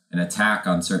as an attack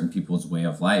on certain people's way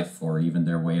of life, or even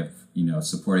their way of,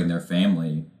 supporting their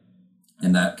family.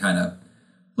 And that kind of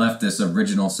left this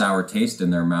original sour taste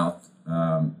in their mouth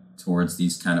towards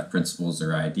these kind of principles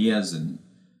or ideas, and,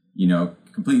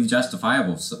 completely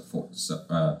justifiable.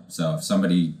 So if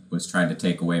somebody was trying to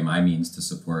take away my means to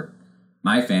support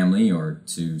my family or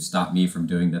to stop me from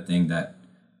doing the thing that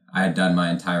I had done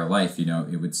my entire life,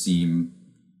 it would seem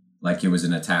like it was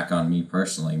an attack on me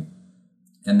personally.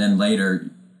 And then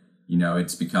later,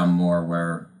 it's become more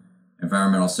where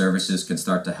environmental services can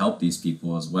start to help these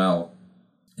people as well.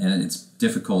 And it's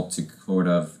difficult to sort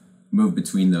of move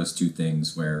between those two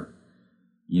things where,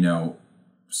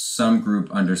 some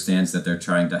group understands that they're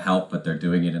trying to help, but they're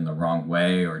doing it in the wrong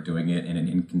way or doing it in an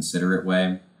inconsiderate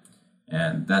way.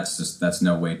 And that's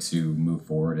no way to move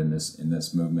forward in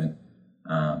this movement.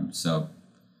 So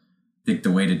I think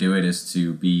the way to do it is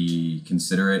to be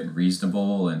considerate and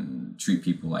reasonable and treat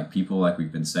people, like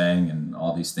we've been saying, and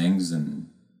all these things. And,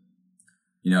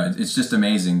 it's just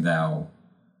amazing how,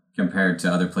 compared to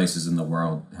other places in the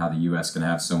world, how the U.S. can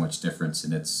have so much difference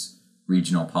in its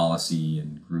regional policy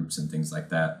and groups and things like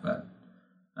that. But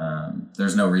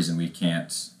there's no reason we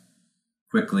can't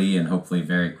quickly and hopefully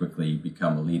very quickly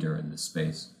become a leader in this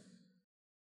space.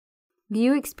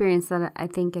 You experienced that, I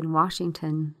think, in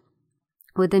Washington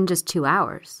within just 2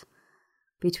 hours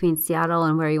between Seattle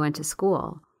and where you went to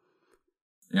school.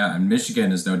 Yeah, and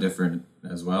Michigan is no different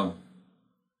as well.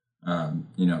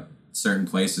 Certain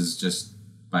places just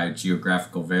by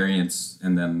geographical variance,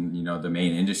 and then, the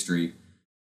main industry.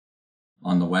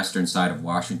 On the western side of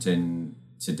Washington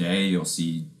today, you'll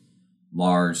see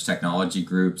large technology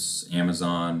groups,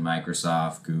 Amazon,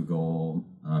 Microsoft, Google,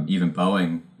 even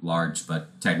Boeing, large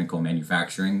but technical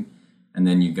manufacturing. And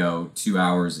then you go 2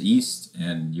 hours east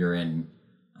and you're in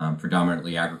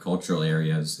predominantly agricultural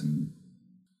areas. And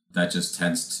that just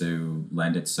tends to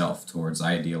lend itself towards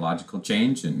ideological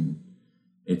change. And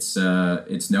it's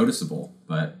noticeable,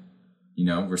 but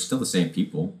we're still the same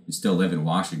people. We still live in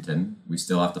Washington. We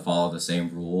still have to follow the same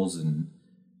rules, and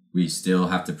we still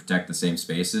have to protect the same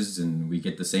spaces, and we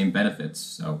get the same benefits.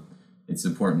 So it's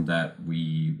important that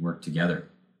we work together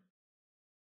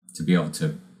to be able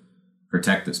to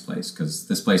protect this place, because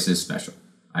this place is special.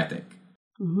 I think.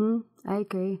 I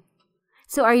agree.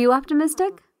 So are you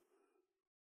optimistic?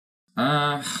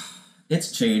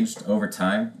 It's changed over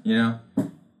time, you know.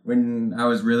 When I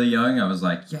was really young, I was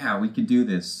like, yeah, we could do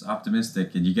this,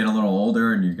 optimistic. And you get a little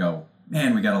older and you go,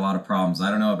 man, we got a lot of problems.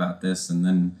 I don't know about this. And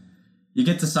then you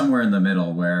get to somewhere in the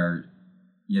middle where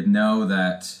you know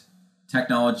that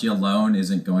technology alone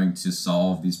isn't going to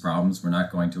solve these problems. We're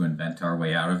not going to invent our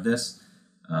way out of this.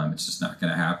 It's just not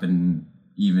going to happen,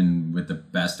 even with the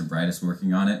best and brightest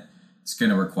working on it. It's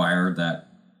going to require that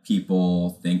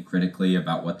people think critically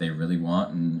about what they really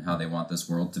want and how they want this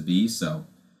world to be. So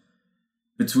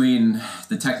between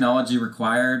the technology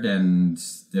required and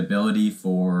the ability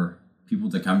for people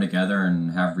to come together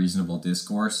and have reasonable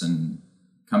discourse and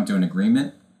come to an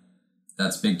agreement,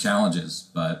 that's big challenges.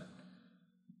 But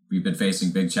we've been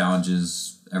facing big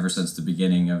challenges ever since the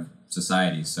beginning of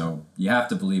society. So you have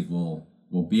to believe we'll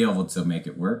be able to make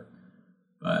it work,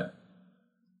 but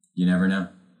you never know.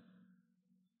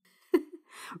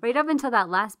 Right up until that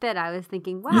last bit, I was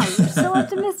thinking, wow, you're so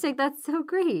optimistic. That's so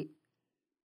great.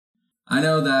 I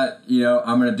know that,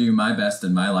 I'm going to do my best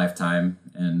in my lifetime.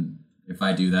 And if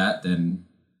I do that, then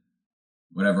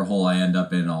whatever hole I end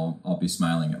up in, I'll be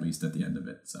smiling at least at the end of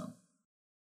it.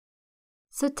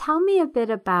 So tell me a bit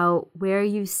about where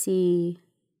you see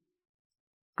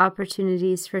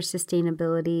opportunities for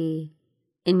sustainability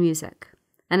in music.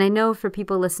 And I know for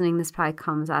people listening, this probably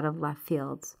comes out of left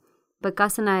field. But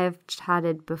Gus and I have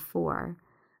chatted before,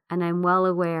 and I'm well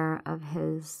aware of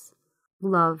his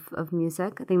love of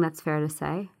music. I think that's fair to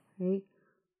say, right?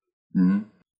 Mm-hmm.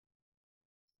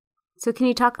 So can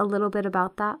you talk a little bit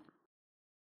about that?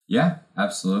 Yeah,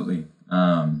 absolutely.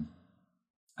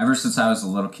 Ever since I was a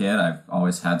little kid, I've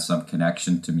always had some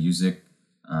connection to music.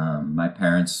 My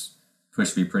parents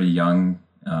pushed me pretty young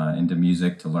into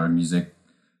music, to learn music,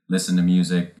 listen to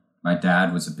music. My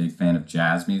dad was a big fan of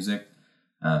jazz music.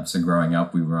 So growing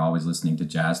up, we were always listening to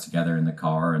jazz together in the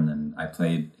car. And then I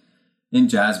played in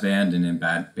jazz band and in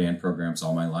band programs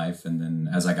all my life. And then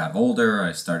as I got older,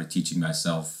 I started teaching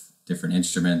myself different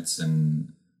instruments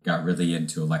and got really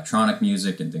into electronic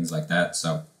music and things like that.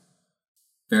 So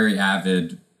very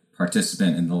avid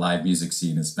participant in the live music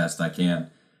scene as best I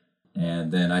can.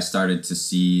 And then I started to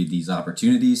see these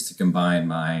opportunities to combine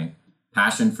my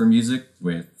passion for music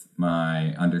with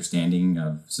my understanding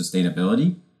of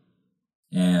sustainability.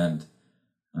 And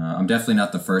I'm definitely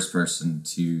not the first person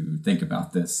to think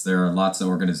about this. There are lots of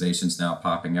organizations now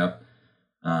popping up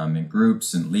and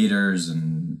groups and leaders,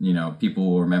 and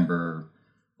people will remember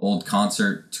old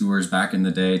concert tours back in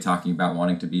the day talking about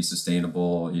wanting to be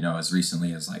sustainable, as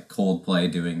recently as like Coldplay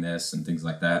doing this and things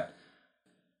like that.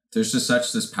 There's just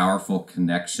such this powerful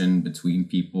connection between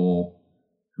people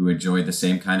who enjoy the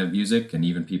same kind of music and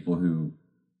even people who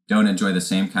don't enjoy the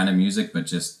same kind of music but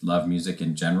just love music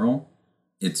in general.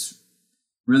 It's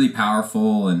really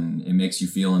powerful, and it makes you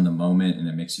feel in the moment, and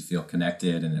it makes you feel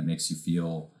connected, and it makes you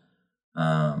feel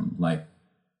like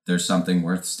there's something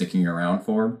worth sticking around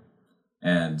for.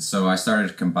 And so I started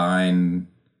to combine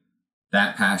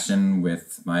that passion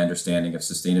with my understanding of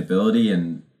sustainability.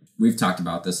 And we've talked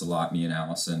about this a lot, me and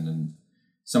Allison, and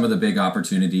some of the big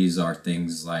opportunities are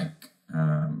things like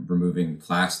removing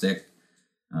plastic.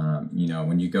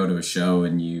 When you go to a show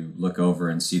and you look over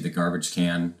and see the garbage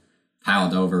can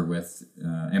piled over with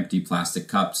empty plastic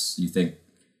cups, you think,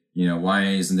 why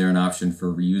isn't there an option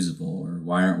for reusable, or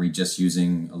why aren't we just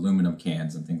using aluminum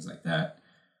cans and things like that?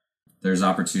 There's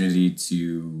opportunity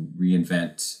to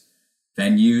reinvent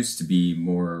venues to be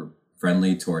more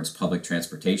friendly towards public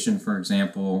transportation, for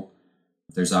example.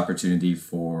 There's opportunity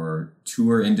for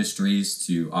tour industries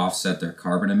to offset their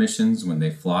carbon emissions when they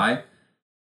fly.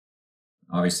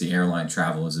 Obviously, airline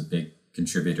travel is a big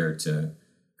contributor to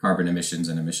carbon emissions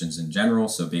and emissions in general,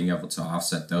 so being able to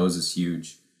offset those is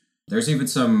huge. There's even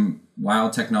some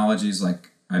wild technologies,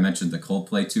 like I mentioned the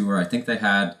Coldplay tour. I think they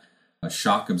had a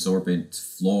shock-absorbent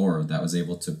floor that was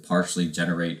able to partially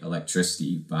generate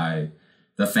electricity by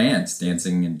the fans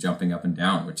dancing and jumping up and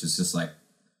down, which is just like,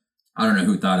 I don't know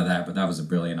who thought of that, but that was a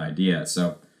brilliant idea.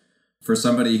 So for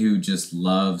somebody who just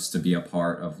loves to be a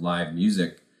part of live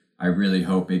music, I really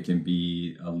hope it can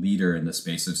be a leader in the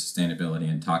space of sustainability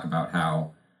and talk about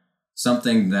how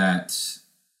something that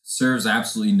serves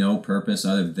absolutely no purpose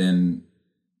other than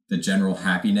the general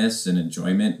happiness and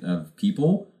enjoyment of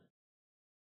people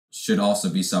should also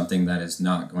be something that is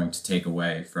not going to take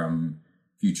away from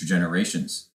future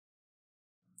generations.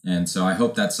 And so I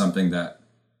hope that's something that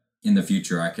in the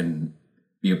future I can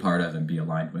be a part of and be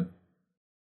aligned with.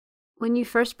 When you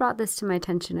first brought this to my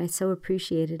attention, I so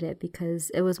appreciated it because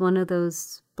it was one of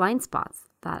those blind spots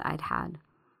that I'd had.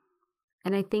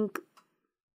 And I think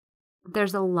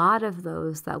there's a lot of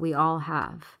those that we all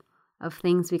have, of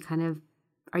things we kind of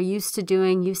are used to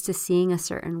doing, used to seeing a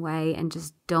certain way, and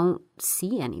just don't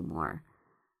see anymore.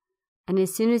 And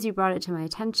as soon as you brought it to my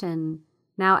attention,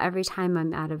 now every time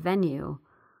I'm at a venue,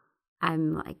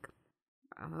 I'm like,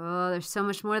 oh, there's so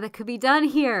much more that could be done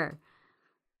here.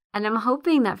 And I'm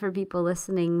hoping that for people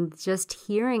listening, just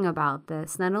hearing about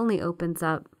this not only opens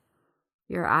up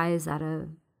your eyes at a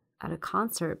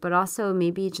concert, but also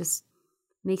maybe just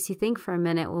makes you think for a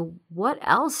minute, well, what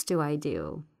else do I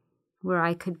do where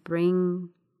I could bring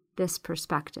this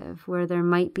perspective, where there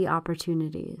might be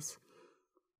opportunities?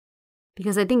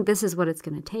 Because I think this is what it's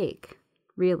going to take,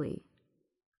 really,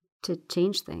 to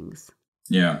change things.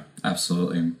 Yeah,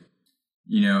 absolutely.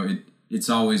 You know, it's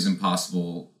always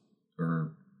impossible,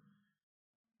 or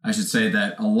I should say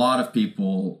that a lot of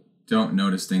people don't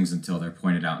notice things until they're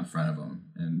pointed out in front of them.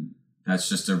 And that's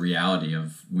just a reality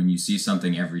of when you see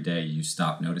something every day, you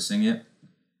stop noticing it.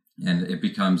 And it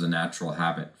becomes a natural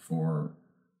habit for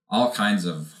all kinds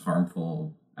of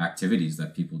harmful activities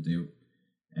that people do.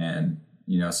 And,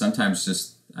 you know, sometimes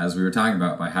just as we were talking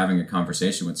about, by having a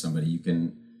conversation with somebody, you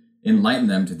can enlighten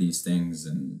them to these things.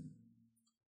 And,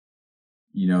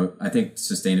 you know, I think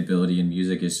sustainability in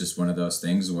music is just one of those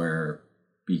things where,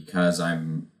 because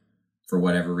I'm, for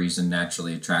whatever reason,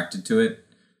 naturally attracted to it,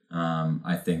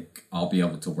 I think I'll be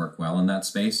able to work well in that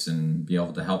space and be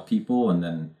able to help people. And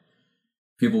then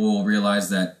people will realize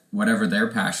that whatever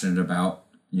they're passionate about,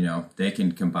 you know, they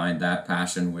can combine that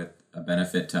passion with a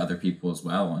benefit to other people as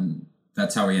well. And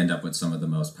that's how we end up with some of the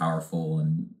most powerful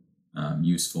and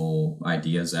useful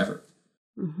ideas ever.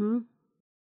 Mm-hmm.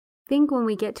 I think when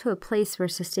we get to a place where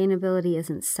sustainability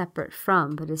isn't separate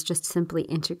from, but is just simply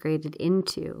integrated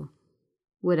into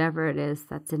whatever it is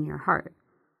that's in your heart,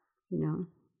 you know?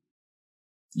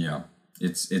 Yeah,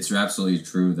 it's absolutely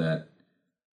true that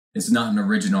it's not an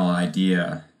original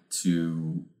idea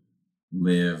to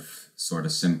live sort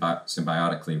of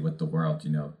symbiotically with the world.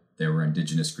 You know, there were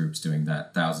indigenous groups doing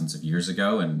that thousands of years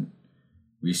ago, and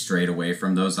we strayed away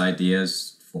from those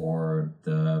ideas for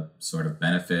the sort of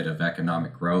benefit of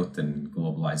economic growth and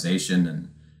globalization.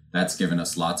 And that's given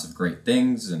us lots of great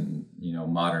things. And, you know,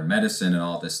 modern medicine and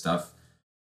all this stuff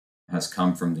has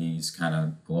come from these kind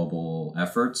of global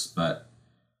efforts. But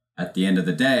at the end of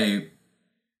the day,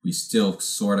 we still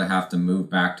sort of have to move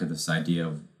back to this idea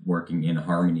of working in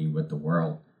harmony with the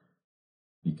world,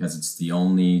 because it's the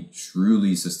only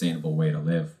truly sustainable way to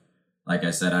live. Like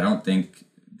I said, I don't think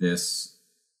this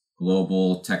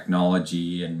global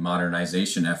technology and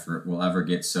modernization effort will ever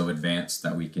get so advanced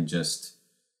that we can just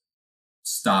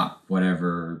stop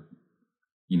whatever,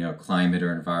 you know, climate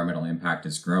or environmental impact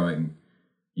is growing.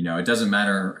 You know, it doesn't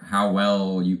matter how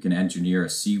well you can engineer a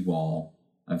seawall.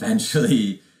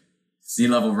 Eventually, sea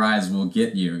level rise will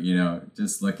get you. You know,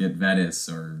 just look at Venice,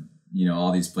 or, you know,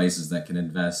 all these places that can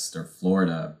invest, or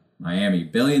Florida, Miami,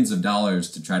 billions of dollars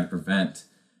to try to prevent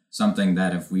something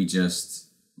that if we just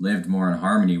lived more in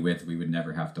harmony with, we would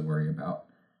never have to worry about.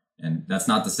 And that's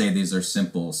not to say these are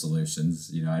simple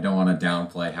solutions. You know, I don't want to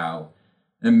downplay how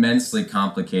immensely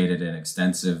complicated and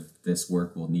extensive this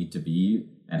work will need to be,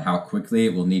 and how quickly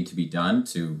it will need to be done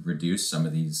to reduce some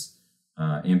of these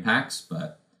impacts.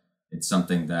 But it's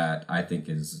something that I think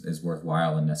is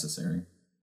worthwhile and necessary.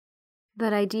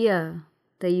 That idea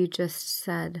that you just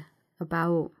said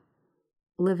about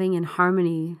living in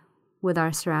harmony with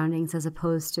our surroundings as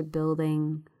opposed to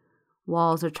building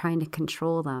walls or trying to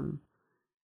control them,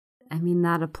 I mean,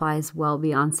 that applies well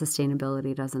beyond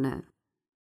sustainability, doesn't it?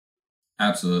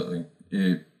 Absolutely.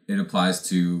 It applies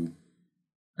to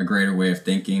a greater way of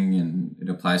thinking, and it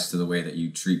applies to the way that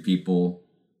you treat people.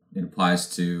 It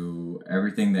applies to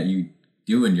everything that you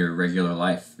do in your regular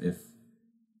life. If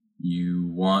you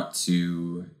want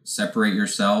to separate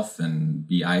yourself and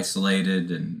be isolated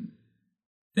and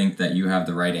think that you have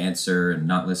the right answer and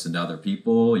not listen to other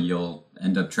people, you'll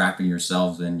end up trapping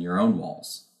yourselves in your own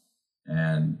walls.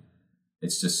 And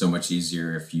it's just so much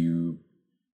easier if you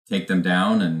take them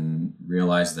down and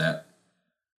realize that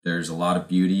there's a lot of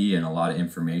beauty and a lot of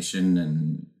information.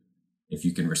 And if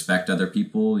you can respect other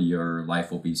people, your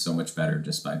life will be so much better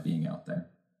just by being out there.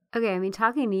 Okay, I mean,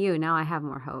 talking to you, now I have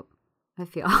more hope, I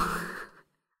feel.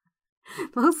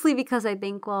 Mostly because I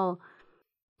think, well,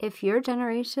 if your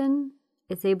generation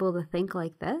is able to think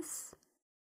like this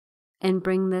and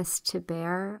bring this to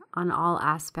bear on all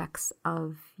aspects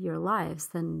of your lives,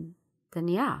 then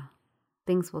yeah,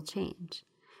 things will change.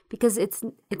 Because it's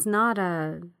not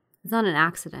an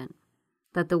accident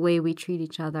that the way we treat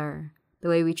each other, the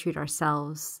way we treat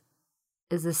ourselves,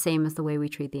 is the same as the way we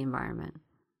treat the environment.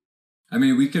 I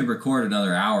mean, we could record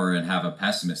another hour and have a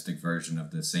pessimistic version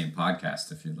of the same podcast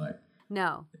if you'd like.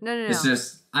 No. It's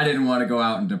just, I didn't want to go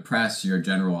out and depress your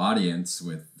general audience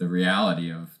with the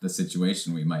reality of the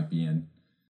situation we might be in.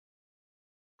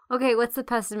 Okay, what's the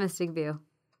pessimistic view?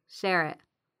 Share it.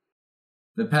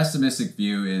 The pessimistic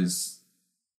view is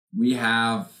we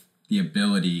have the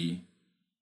ability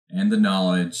and the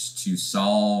knowledge to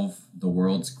solve the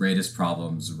world's greatest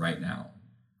problems right now.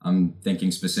 I'm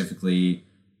thinking specifically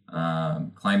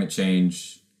climate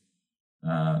change,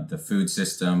 the food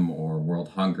system or world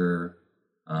hunger,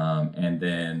 and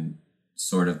then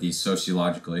sort of these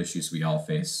sociological issues we all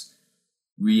face.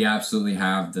 We absolutely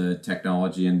have the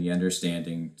technology and the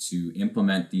understanding to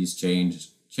implement these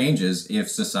changes if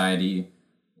society,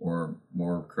 or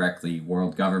more correctly,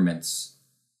 world governments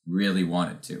really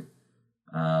wanted to.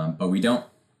 But we don't,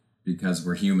 because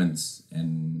we're humans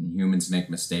and humans make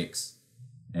mistakes.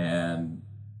 And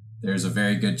there's a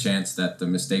very good chance that the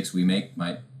mistakes we make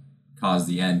might cause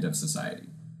the end of society.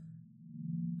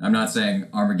 I'm not saying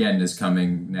Armageddon is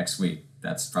coming next week.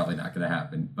 That's probably not going to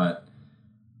happen. But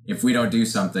if we don't do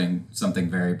something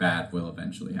very bad will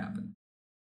eventually happen.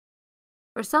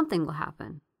 Or something will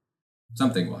happen.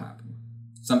 Something will happen.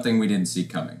 Something we didn't see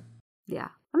coming. Yeah.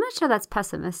 I'm not sure that's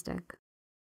pessimistic.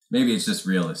 Maybe it's just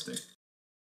realistic.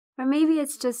 Or maybe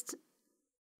it's just,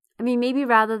 maybe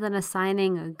rather than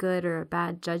assigning a good or a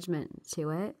bad judgment to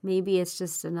it, maybe it's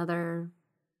just another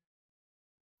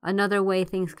way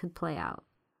things could play out.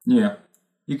 Yeah.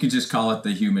 You could just call it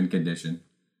the human condition.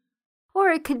 Or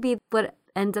it could be what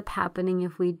ends up happening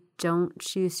if we don't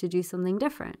choose to do something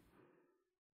different.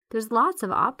 There's lots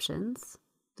of options.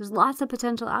 There's lots of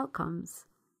potential outcomes.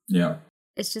 Yeah.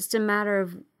 It's just a matter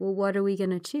of, well, what are we going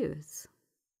to choose?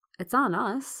 It's on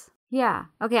us. Yeah.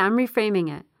 Okay, I'm reframing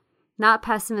it. Not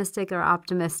pessimistic or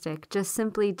optimistic, just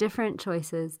simply different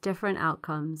choices, different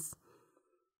outcomes,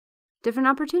 different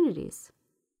opportunities.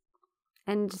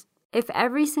 And if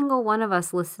every single one of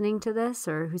us listening to this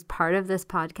or who's part of this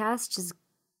podcast just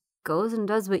goes and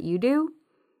does what you do,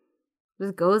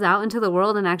 just goes out into the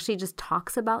world and actually just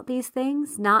talks about these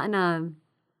things, not in a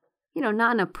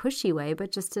pushy way,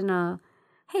 but just in a,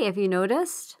 hey, have you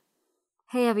noticed?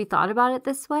 Hey, have you thought about it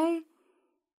this way?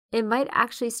 It might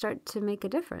actually start to make a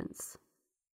difference,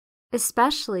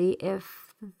 especially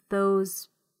if those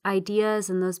ideas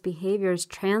and those behaviors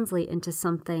translate into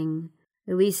something,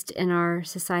 at least in our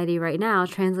society right now,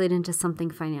 translate into something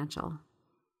financial.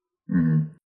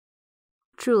 Mm-hmm.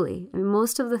 Truly,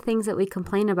 most of the things that we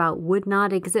complain about would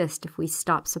not exist if we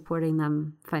stopped supporting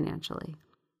them financially.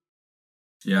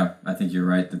 Yeah, I think you're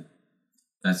right.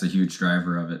 That's a huge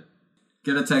driver of it.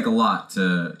 Gonna take a lot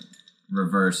to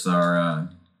reverse our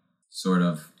sort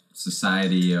of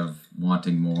society of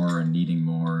wanting more and needing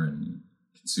more and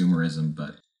consumerism.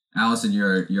 But Allison,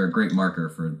 you're a great marker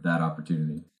for that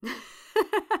opportunity.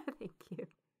 Thank you.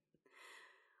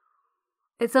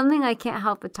 It's something I can't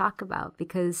help but talk about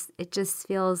because it just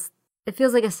feels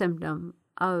like a symptom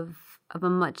of a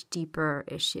much deeper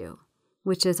issue,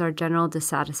 which is our general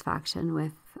dissatisfaction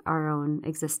with our own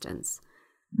existence.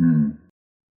 Mm.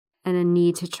 And a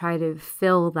need to try to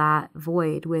fill that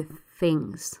void with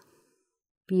things,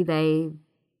 be they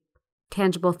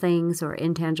tangible things or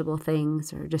intangible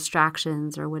things or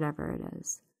distractions or whatever it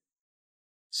is.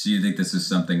 So you think this is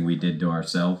something we did to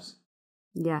ourselves?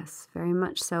 Yes, very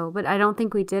much so. But I don't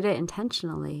think we did it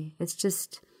intentionally.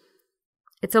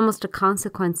 It's almost a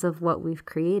consequence of what we've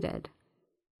created.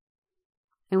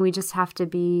 And we just have to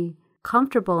be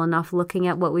comfortable enough looking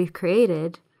at what we've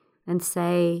created and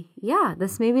say, yeah,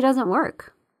 this maybe doesn't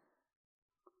work.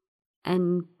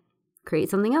 And create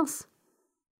something else.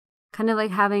 Kind of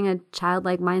like having a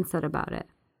childlike mindset about it.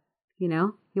 You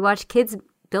know, you watch kids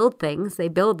build things, they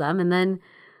build them, and then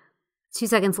 2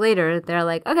 seconds later, they're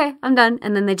like, okay, I'm done.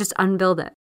 And then they just unbuild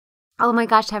it. Oh my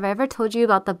gosh, have I ever told you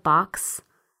about the box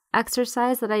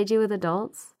exercise that I do with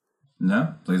adults?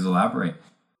 No, please elaborate.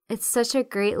 It's such a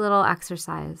great little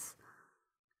exercise.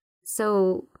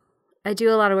 So I do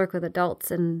a lot of work with adults,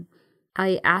 and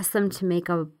I ask them to make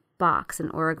a box, an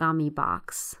origami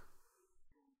box.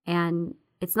 And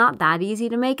it's not that easy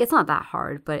to make. It's not that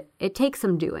hard, but it takes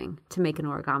some doing to make an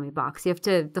origami box.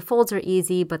 The folds are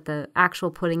easy, but the actual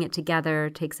putting it together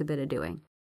takes a bit of doing.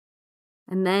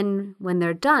 And then when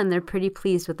they're done, they're pretty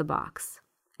pleased with the box.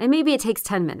 And maybe it takes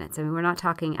 10 minutes. I mean, we're not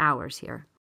talking hours here.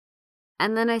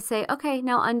 And then I say, okay,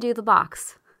 now undo the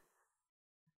box.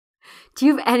 Do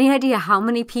you have any idea how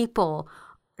many people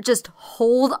just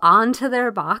hold on to their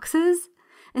boxes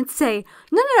and say,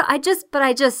 no, I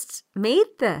just made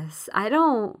this. I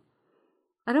don't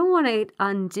want to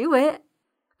undo it.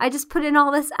 I just put in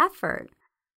all this effort.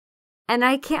 And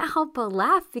I can't help but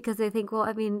laugh because I think, well,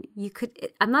 I mean,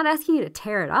 I'm not asking you to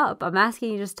tear it up. I'm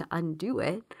asking you just to undo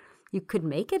it. You could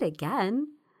make it again.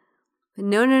 But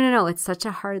no. It's such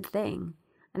a hard thing.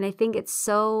 And I think it's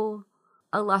so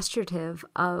illustrative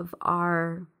of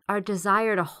our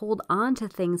desire to hold on to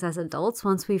things as adults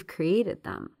once we've created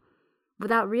them,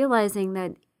 without realizing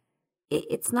that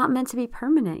it's not meant to be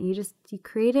permanent. You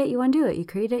create it, you undo it. You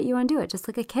create it, you undo it, just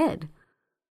like a kid.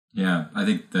 Yeah, I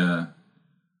think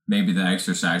maybe the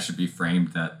exercise should be framed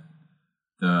that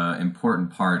the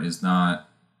important part is not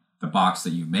the box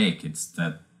that you make. It's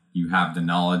that you have the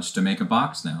knowledge to make a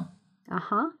box now.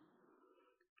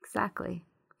 Exactly.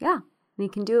 Yeah. And you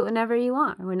can do it whenever you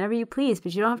want or whenever you please,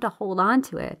 but you don't have to hold on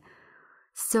to it.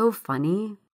 So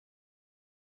funny.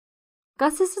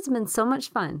 Gus, this has been so much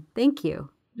fun. Thank you.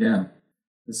 Yeah.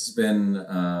 This has been,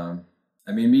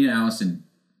 me and Allison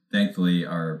thankfully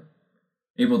are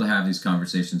able to have these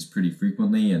conversations pretty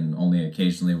frequently, and only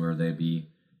occasionally will they be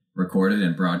recorded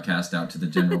and broadcast out to the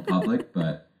general public.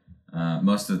 But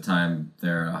most of the time,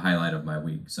 they're a highlight of my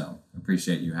week. So I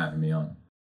appreciate you having me on.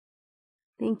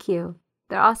 Thank you.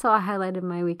 They're also a highlight of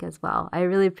my week as well. I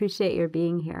really appreciate your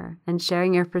being here and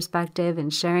sharing your perspective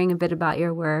and sharing a bit about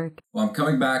your work. Well, I'm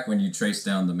coming back when you trace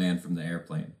down the man from the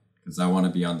airplane, because I want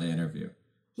to be on the interview.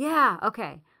 Yeah,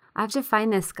 okay. I have to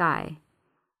find this guy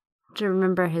to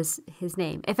remember his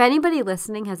name. If anybody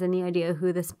listening has any idea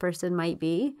who this person might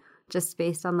be, just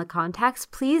based on the contacts,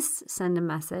 please send a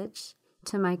message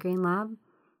to My Green Lab.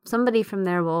 Somebody from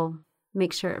there will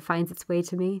make sure it finds its way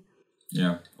to me.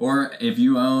 Yeah. Or if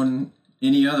you own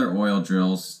any other oil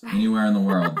drills anywhere in the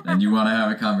world and you want to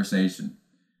have a conversation,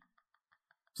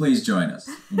 please join us.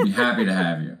 We'd be happy to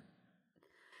have you.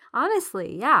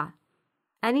 Honestly, yeah.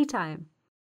 Anytime.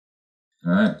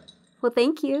 All right. Well,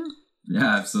 thank you.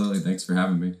 Yeah, absolutely. Thanks for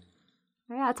having me.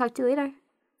 All right, I'll talk to you later.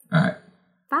 All right.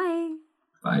 Bye.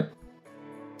 Bye.